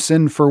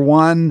Armisen for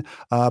one,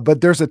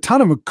 but there's a ton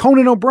of them.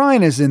 Conan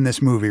O'Brien is in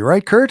this movie,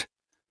 right, Kurt?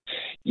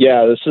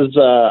 Yeah, this is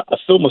a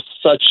film with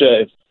such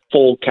a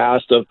full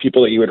cast of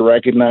people that you would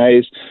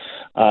recognize.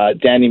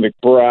 Danny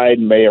McBride,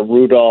 Maya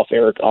Rudolph,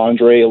 Eric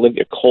Andre,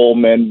 Olivia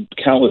Colman,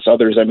 countless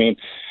others. I mean,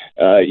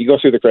 you go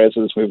through the credits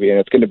of this movie, and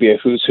it's going to be a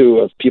who's who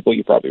of people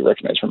you probably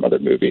recognize from other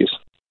movies.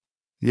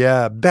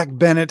 Yeah, Beck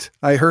Bennett,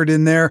 I heard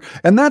in there,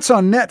 and that's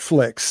on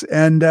Netflix.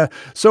 And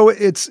so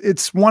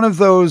it's one of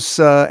those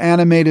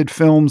animated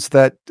films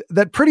that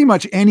pretty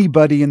much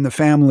anybody in the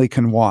family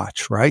can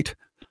watch, right?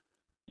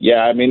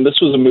 Yeah, I mean, this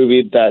was a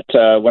movie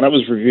that when I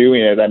was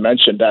reviewing it, I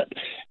mentioned that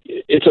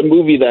it's a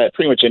movie that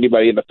pretty much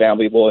anybody in the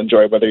family will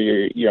enjoy, whether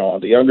you're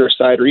on the younger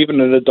side or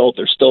even an adult.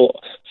 There's still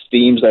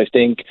themes I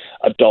think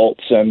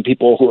adults and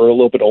people who are a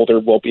little bit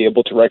older will be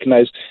able to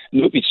recognize.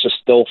 The movie's just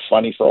still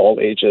funny for all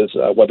ages,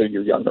 whether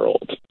you're young or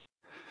old.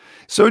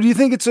 So do you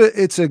think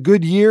it's a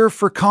good year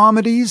for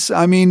comedies?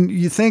 I mean,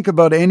 you think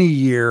about any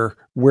year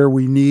where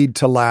we need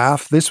to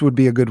laugh, this would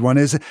be a good one.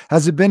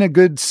 Has it been a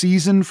good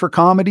season for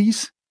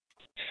comedies?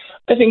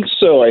 I think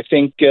so. I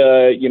think,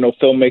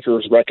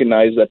 filmmakers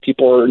recognize that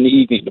people are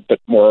needing a bit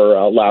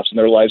more laughs in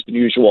their lives than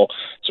usual,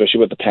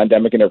 especially with the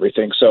pandemic and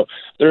everything. So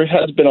there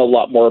has been a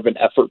lot more of an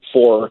effort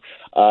for,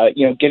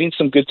 getting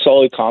some good,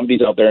 solid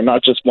comedies out there,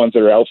 not just ones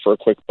that are out for a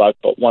quick buck,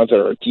 but ones that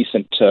are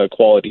decent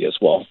quality as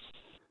well.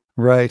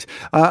 Right.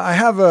 I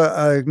have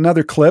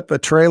another clip, a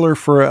trailer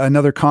for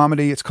another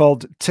comedy. It's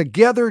called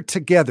Together,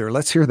 Together.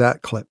 Let's hear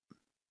that clip.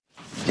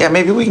 Yeah,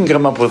 maybe we can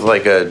come up with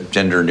like a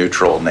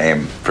gender-neutral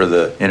name for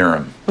the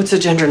interim. What's a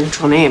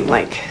gender-neutral name?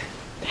 Like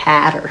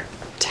Pat or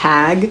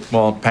Tag?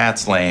 Well,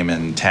 Pat's lame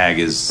and Tag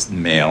is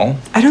male.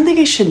 I don't think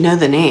I should know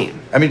the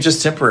name. I mean,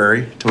 just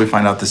temporary till we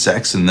find out the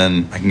sex, and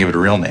then I can give it a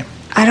real name.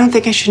 I don't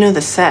think I should know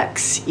the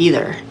sex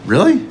either.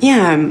 Really?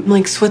 Yeah, I'm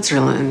like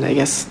Switzerland. I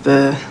guess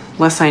the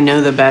less I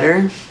know, the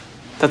better.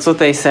 That's what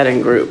they said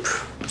in group.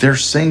 They're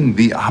saying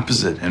the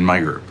opposite in my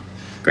group.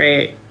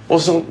 Great. Well,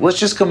 so let's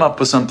just come up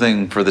with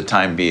something for the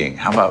time being.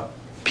 How about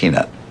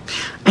Peanut?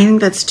 I think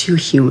that's too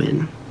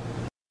human.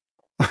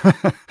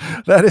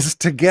 That is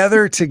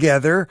Together,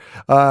 Together.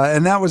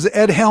 And that was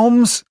Ed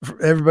Helms.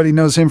 Everybody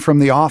knows him from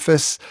The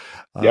Office.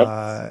 Yep.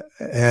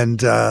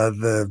 And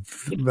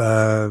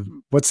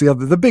what's the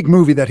other? The big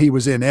movie that he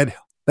was in, The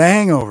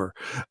Hangover,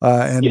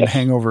 and Yes.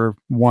 Hangover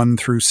 1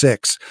 through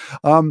 6.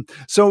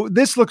 So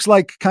this looks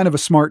like kind of a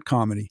smart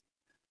comedy.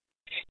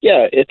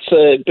 Yeah, it's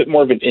a bit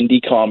more of an indie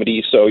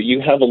comedy. So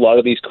you have a lot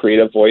of these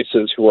creative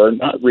voices who are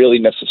not really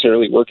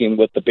necessarily working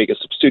with the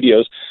biggest of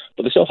studios,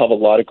 but they still have a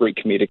lot of great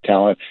comedic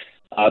talent.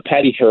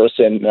 Patty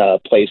Harrison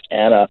plays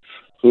Anna,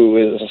 who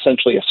is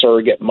essentially a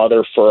surrogate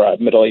mother for a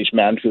middle-aged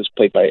man who's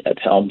played by Ed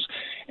Helms.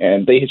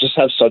 And they just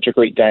have such a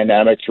great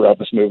dynamic throughout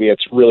this movie.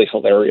 It's really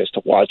hilarious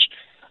to watch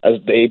as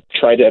they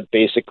try to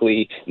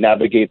basically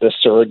navigate the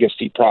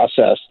surrogacy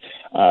process,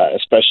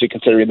 especially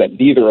considering that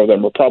neither of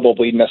them are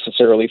probably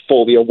necessarily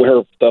fully aware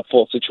of the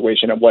full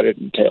situation and what it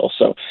entails.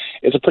 So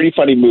it's a pretty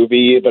funny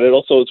movie, but it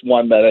also is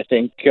one that I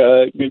think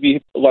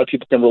maybe a lot of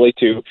people can relate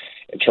to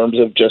in terms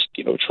of just,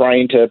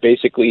 trying to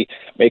basically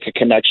make a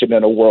connection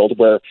in a world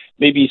where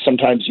maybe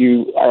sometimes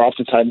you are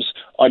oftentimes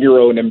on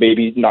your own and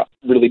maybe not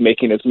really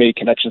making as many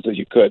connections as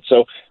you could.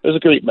 So there's a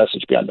great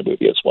message behind the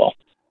movie as well.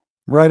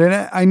 Right. And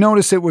I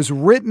noticed it was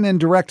written and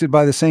directed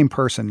by the same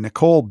person,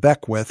 Nicole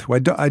Beckwith, who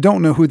I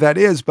don't know who that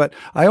is, but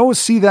I always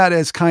see that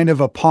as kind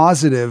of a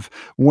positive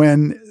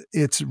when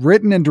it's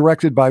written and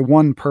directed by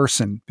one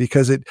person,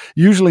 because it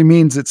usually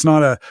means it's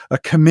not a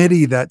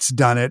committee that's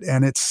done it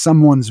and it's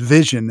someone's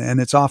vision, and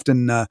it's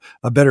often a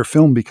better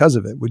film because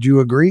of it. Would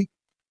you agree?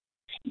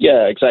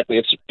 Yeah, exactly.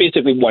 It's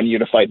basically one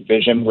unified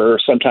vision where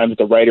sometimes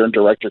the writer and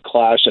director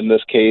clash. In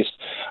this case,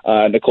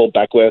 Nicole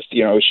Beckwith,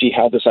 she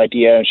had this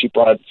idea and she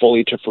brought it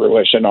fully to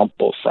fruition on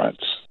both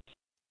fronts.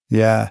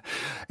 Yeah.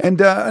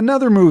 And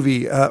another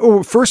movie.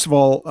 First of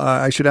all,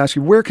 I should ask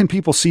you, where can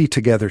people see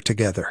Together,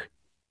 Together?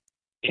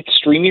 It's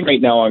streaming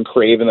right now on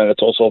Crave, and then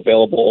it's also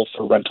available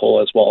for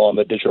rental as well on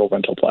the digital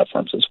rental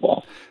platforms as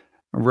well.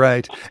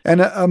 Right. And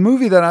a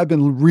movie that I've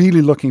been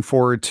really looking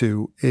forward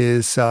to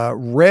is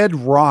Red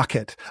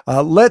Rocket.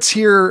 Let's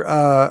hear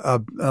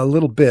a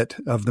little bit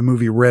of the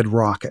movie Red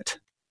Rocket.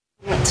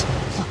 What?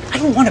 Look, I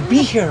don't want to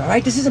be here, all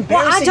right? This is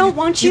embarrassing. Well, I don't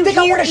want you think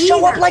here I want to show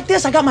either. up like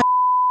this? I got my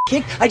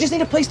kicked. I just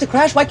need a place to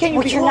crash. Why can't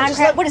you be You're cool? not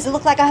Just what does it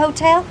look like, a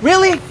hotel?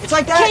 Really? It's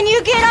like that? Can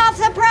you get off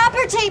the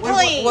property,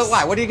 please?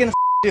 Why? What are you going to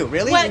do?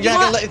 Really? What, You're you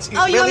not want,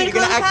 gonna, oh, you really, want me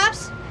to call the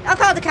cops? I'll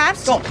call the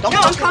cops. Don't No,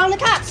 I'm calling the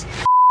cops.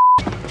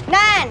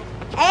 9,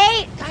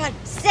 8,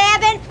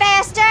 7,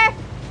 faster.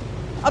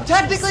 I'm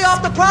technically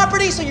off the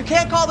property, so you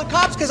can't call the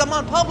cops because I'm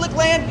on public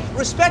land,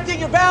 respecting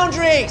your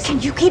boundaries.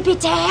 Can you keep it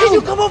down? Can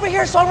you come over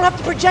here so I don't have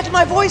to project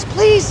my voice,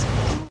 please?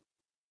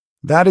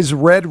 That is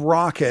Red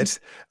Rocket,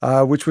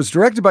 which was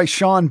directed by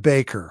Sean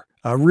Baker,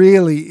 a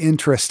really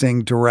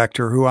interesting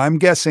director who I'm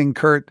guessing,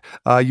 Kurt,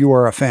 you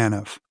are a fan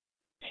of.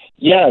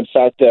 Yeah, in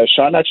fact,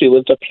 Sean actually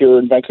lived up here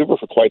in Vancouver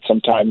for quite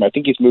some time. I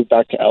think he's moved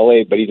back to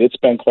LA, but he did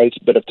spend quite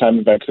a bit of time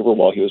in Vancouver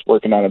while he was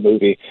working on a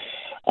movie.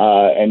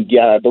 And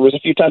yeah, there was a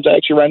few times I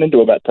actually ran into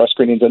him at press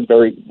screenings and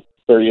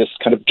various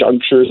kind of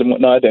junctures and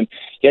whatnot. And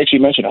he actually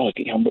mentioned,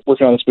 I'm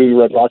working on this movie,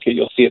 Red Rocket.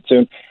 You'll see it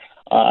soon.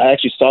 I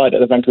actually saw it at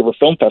the Vancouver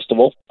Film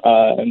Festival,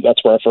 and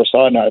that's where I first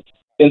saw it, and I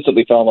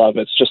instantly fell in love.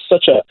 It's just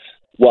such a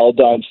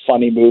well-done,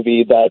 funny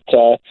movie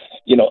that,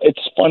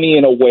 it's funny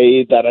in a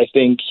way that I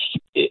think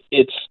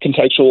it's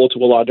contextual to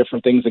a lot of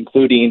different things,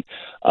 including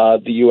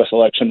the U.S.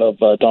 election of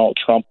Donald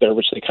Trump there,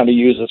 which they kind of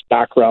use as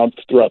background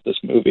throughout this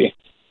movie.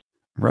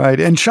 Right.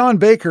 And Sean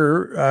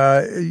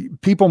Baker,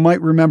 people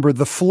might remember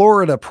The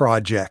Florida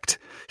Project.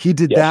 He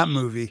did that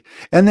movie.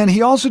 And then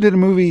he also did a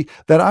movie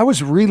that I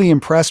was really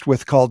impressed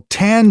with called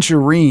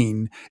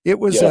Tangerine. It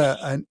was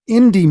an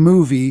indie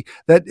movie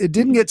that it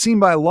didn't get seen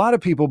by a lot of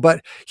people,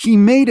 but he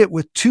made it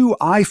with 2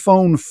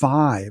 iPhone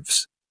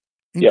 5s.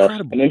 Incredible.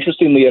 Yeah, and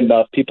interestingly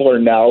enough, people are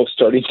now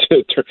starting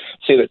to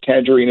say that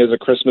Tangerine is a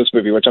Christmas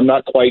movie, which I'm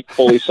not quite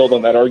fully sold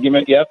on that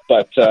argument yet,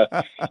 but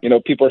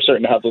people are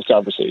starting to have those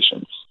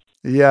conversations.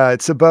 Yeah,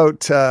 it's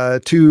about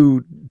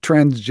two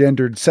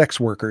transgendered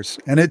sex workers,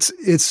 and it's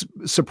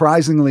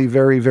surprisingly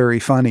very, very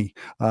funny.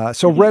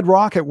 So Red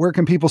Rocket, where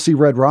can people see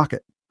Red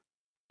Rocket?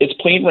 It's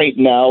playing right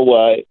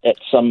now at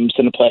some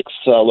Cineplex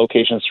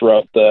locations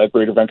throughout the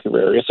Greater Vancouver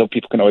area, so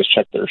people can always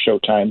check their show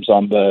times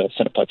on the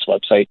Cineplex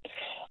website.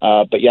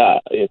 But yeah,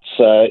 it's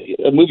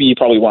a movie you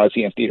probably want to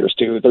see in theaters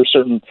too. There's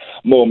certain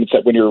moments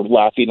that when you're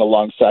laughing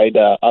alongside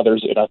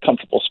others in a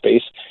comfortable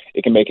space,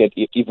 it can make it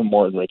even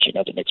more enriching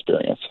as an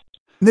experience.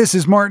 This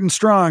is Martin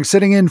Strong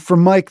sitting in for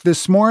Mike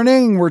this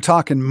morning. We're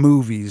talking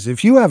movies.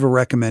 If you have a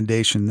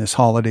recommendation this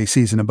holiday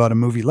season about a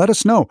movie, let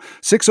us know.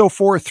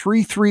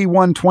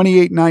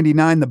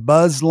 604-331-2899, the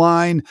Buzz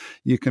line.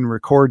 You can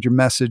record your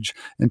message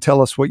and tell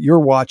us what you're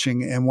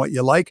watching and what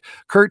you like.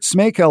 Kurt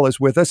Smakel is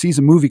with us. He's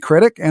a movie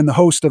critic and the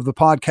host of the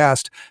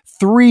podcast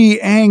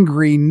Three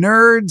Angry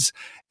Nerds.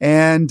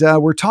 And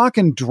we're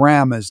talking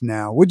dramas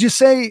now. Would you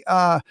say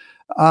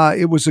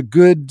it was a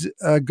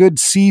good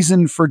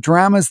season for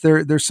dramas?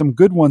 There's some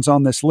good ones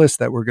on this list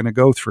that we're going to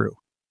go through.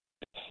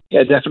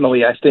 Yeah,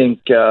 definitely. I think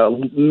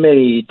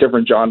many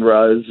different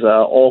genres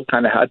all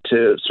kind of had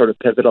to sort of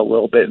pivot a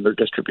little bit in their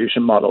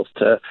distribution models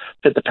to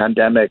fit the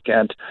pandemic.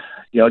 And,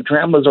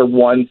 dramas are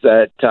ones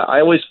that I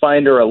always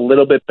find are a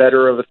little bit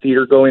better of a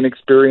theater-going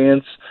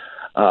experience.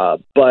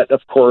 But,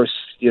 of course,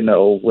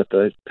 with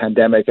the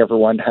pandemic,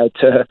 everyone had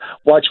to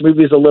watch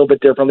movies a little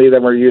bit differently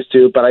than we're used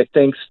to. But I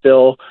think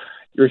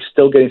you're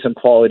still getting some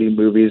quality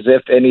movies,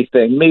 if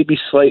anything, maybe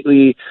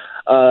slightly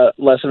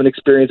less of an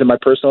experience in my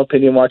personal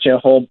opinion watching at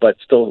home, but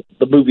still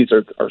the movies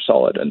are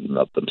solid in and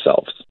of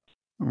themselves.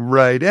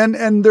 Right.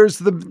 And there's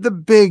the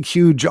big,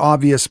 huge,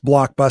 obvious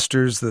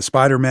blockbusters, the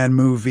Spider-Man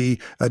movie,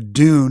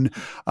 Dune.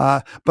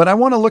 But I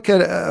want to look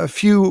at a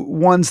few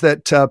ones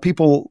that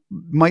people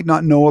might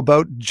not know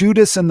about.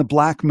 Judas and the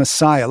Black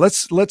Messiah.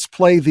 Let's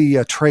play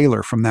the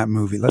trailer from that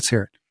movie. Let's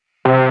hear it.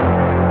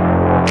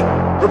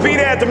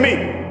 Repeat after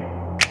me.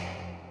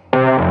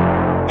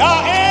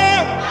 I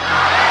am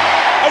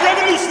a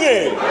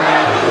revolutionary.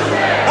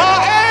 I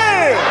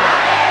am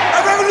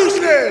a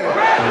revolutionary. I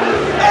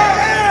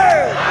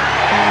am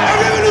a revolutionary. I am a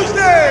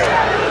revolutionary.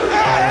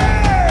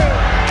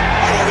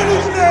 I am a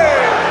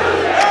revolutionary.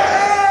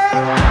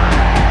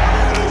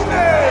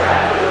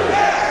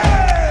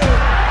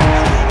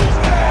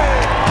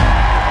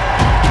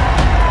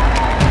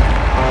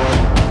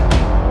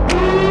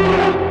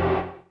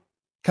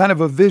 Kind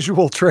of a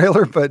visual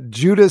trailer, but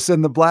Judas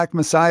and the Black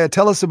Messiah.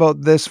 Tell us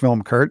about this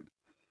film, Kurt.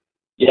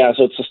 Yeah,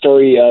 so it's the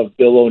story of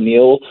Bill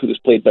O'Neill, who's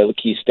played by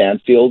Lakeith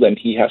Stanfield, and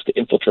he has to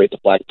infiltrate the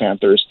Black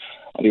Panthers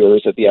on the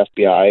orders of the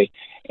FBI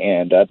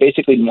and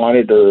basically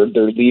monitor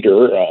their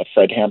leader,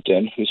 Fred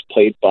Hampton, who's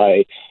played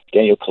by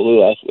Daniel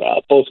Kaluuya.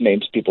 Both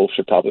names people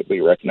should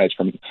probably recognize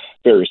from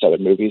various other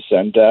movies.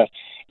 And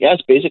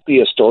it's basically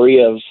a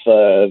story of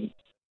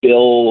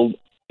Bill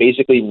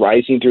basically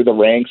rising through the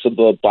ranks of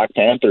the Black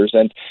Panthers.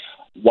 And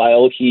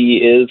while he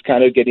is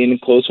kind of getting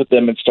close with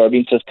them and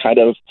starting to kind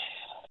of,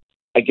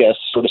 I guess,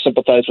 sort of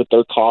sympathize with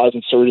their cause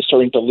and sort of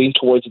starting to lean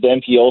towards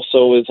them, he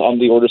also is on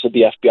the orders of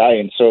the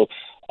FBI. And so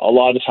a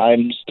lot of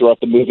times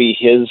throughout the movie,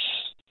 his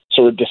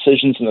sort of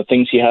decisions and the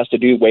things he has to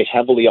do weigh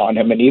heavily on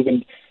him. And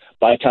even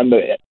by the time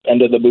the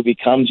end of the movie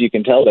comes, you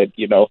can tell that,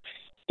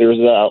 there's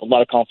a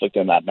lot of conflict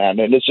in that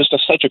man. And it's just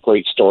such a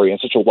great story and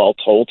such a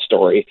well-told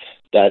story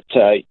that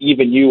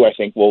even you, I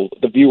think,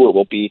 the viewer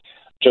will be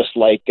just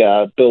like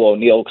Bill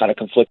O'Neill, kind of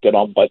conflicted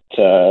on what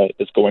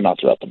is going on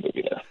throughout the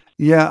movie there.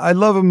 Yeah, I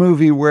love a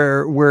movie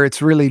where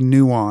it's really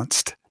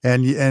nuanced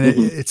and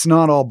it's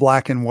not all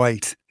black and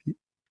white.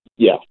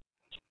 Yeah.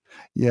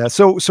 Yeah.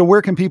 So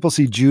where can people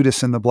see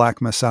Judas and the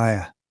Black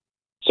Messiah?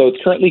 So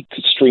it's currently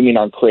streaming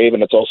on Crave,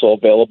 and it's also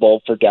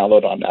available for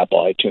download on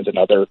Apple, iTunes, and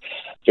other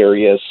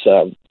various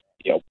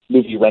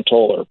movie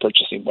rental or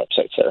purchasing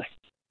websites there.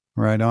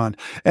 Right on.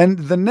 And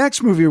the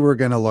next movie we're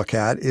going to look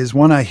at is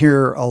one I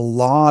hear a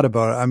lot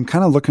about. I'm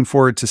kind of looking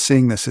forward to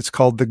seeing this. It's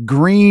called The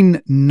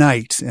Green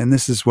Knight, and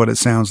this is what it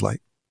sounds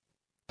like.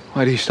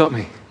 Why do you stop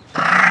me?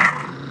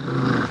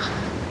 I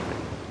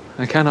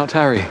cannot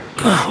tarry.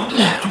 Go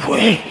that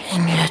way,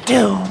 and your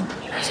doom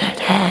is at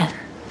hand.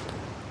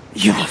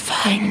 You will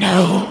find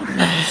no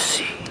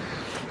mercy,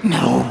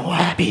 no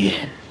happy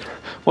end.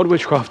 What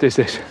witchcraft is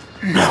this?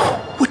 No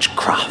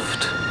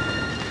witchcraft.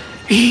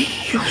 He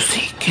you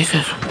seek is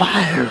as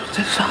wild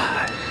as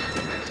I,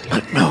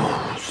 but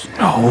knows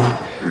no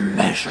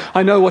measure.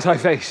 I know what I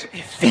face.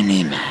 If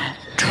any man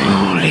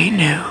truly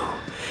knew,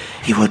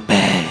 he would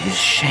bear his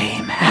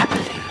shame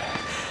happily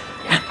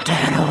and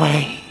turn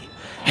away,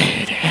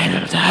 head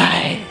held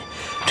high,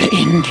 to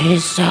end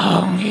his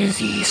song as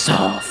he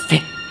saw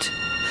fit.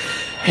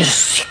 His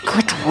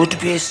secret would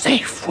be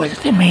safe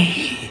with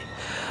me.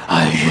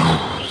 Are you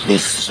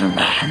this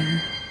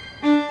man?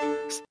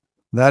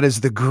 That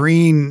is The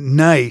Green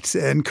Knight.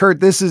 And Kurt,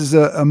 this is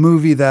a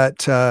movie that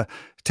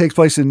takes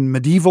place in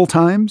medieval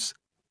times.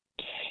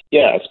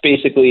 Yeah, it's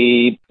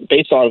basically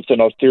based on an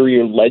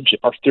Arthurian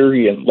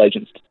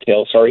legends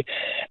tale. Sorry,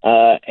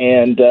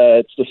 and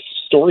it's the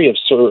story of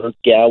Sir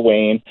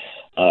Gawain,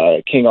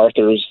 King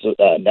Arthur's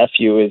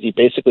nephew. Is he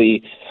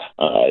basically,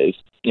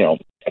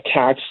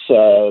 attacks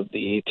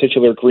the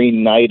titular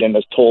Green Knight, and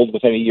is told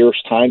within a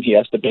year's time he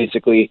has to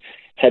basically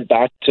head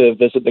back to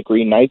visit the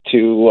Green Knight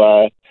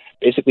to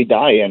basically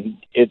die. And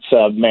it's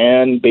a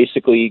man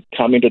basically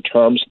coming to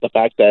terms with the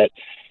fact that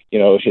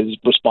his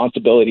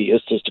responsibility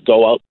is just to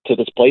go out to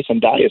this place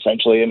and die,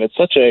 essentially. And it's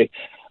such a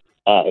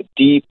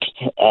deep,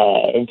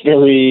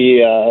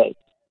 very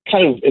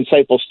kind of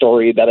insightful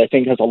story that I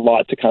think has a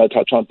lot to kind of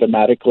touch on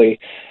thematically.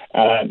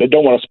 I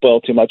don't want to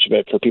spoil too much of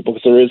it for people,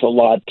 because there is a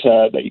lot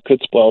that you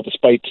could spoil,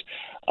 despite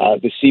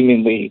the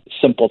seemingly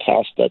simple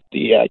task that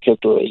the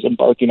character is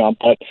embarking on.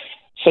 But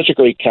such a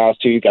great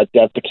cast, too. You got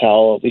Dev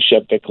Patel,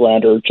 Alicia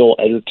Vikander, Joel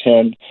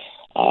Edgerton,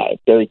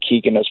 Barry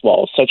Keoghan as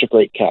well. Such a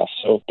great cast.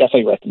 So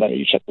definitely recommend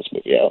you check this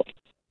movie out.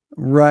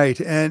 Right.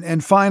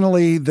 And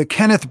finally, the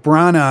Kenneth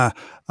Branagh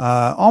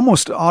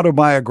almost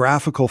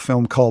autobiographical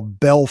film called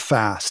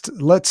Belfast.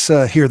 Let's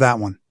hear that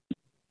one.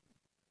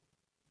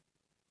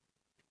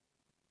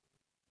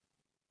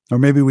 Or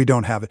maybe we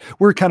don't have it.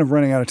 We're kind of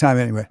running out of time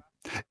anyway.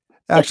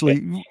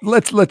 Actually,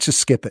 let's just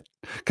skip it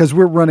because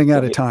we're running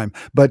out of time.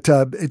 But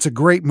it's a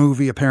great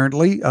movie,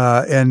 apparently.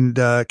 And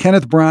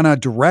Kenneth Branagh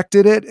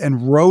directed it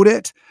and wrote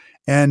it.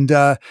 And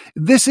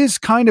this is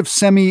kind of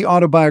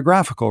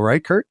semi-autobiographical,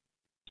 right, Kurt?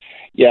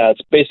 Yeah,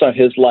 it's based on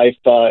his life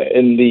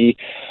in the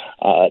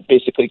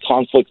basically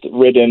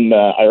conflict-ridden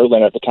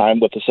Ireland at the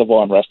time with the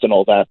civil unrest and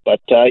all that.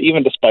 But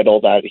even despite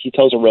all that, he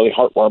tells a really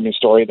heartwarming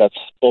story that's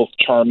both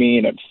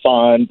charming and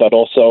fun, but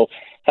also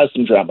has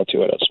some drama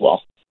to it as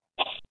well.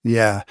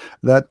 Yeah,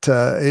 that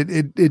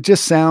it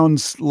just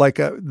sounds like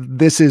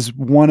this is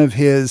one of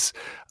his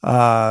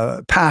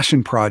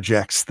passion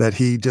projects that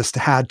he just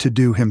had to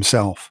do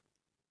himself.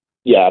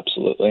 Yeah,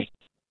 absolutely.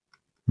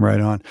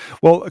 Right on.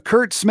 Well,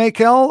 Kurt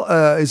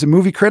Smakel is a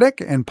movie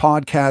critic and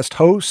podcast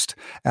host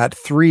at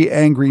Three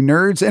Angry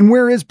Nerds. And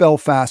where is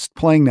Belfast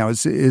playing now?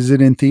 Is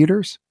it in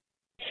theaters?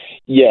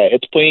 Yeah,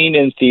 it's playing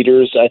in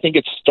theaters. I think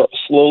it's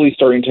slowly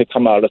starting to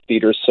come out of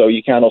theaters, so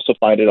you can also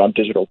find it on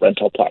digital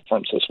rental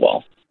platforms as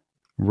well.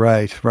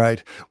 Right.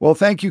 Well,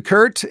 thank you,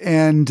 Kurt.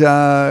 And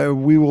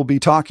we will be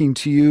talking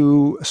to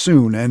you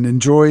soon, and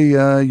enjoy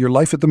your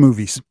life at the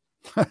movies.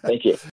 Thank you.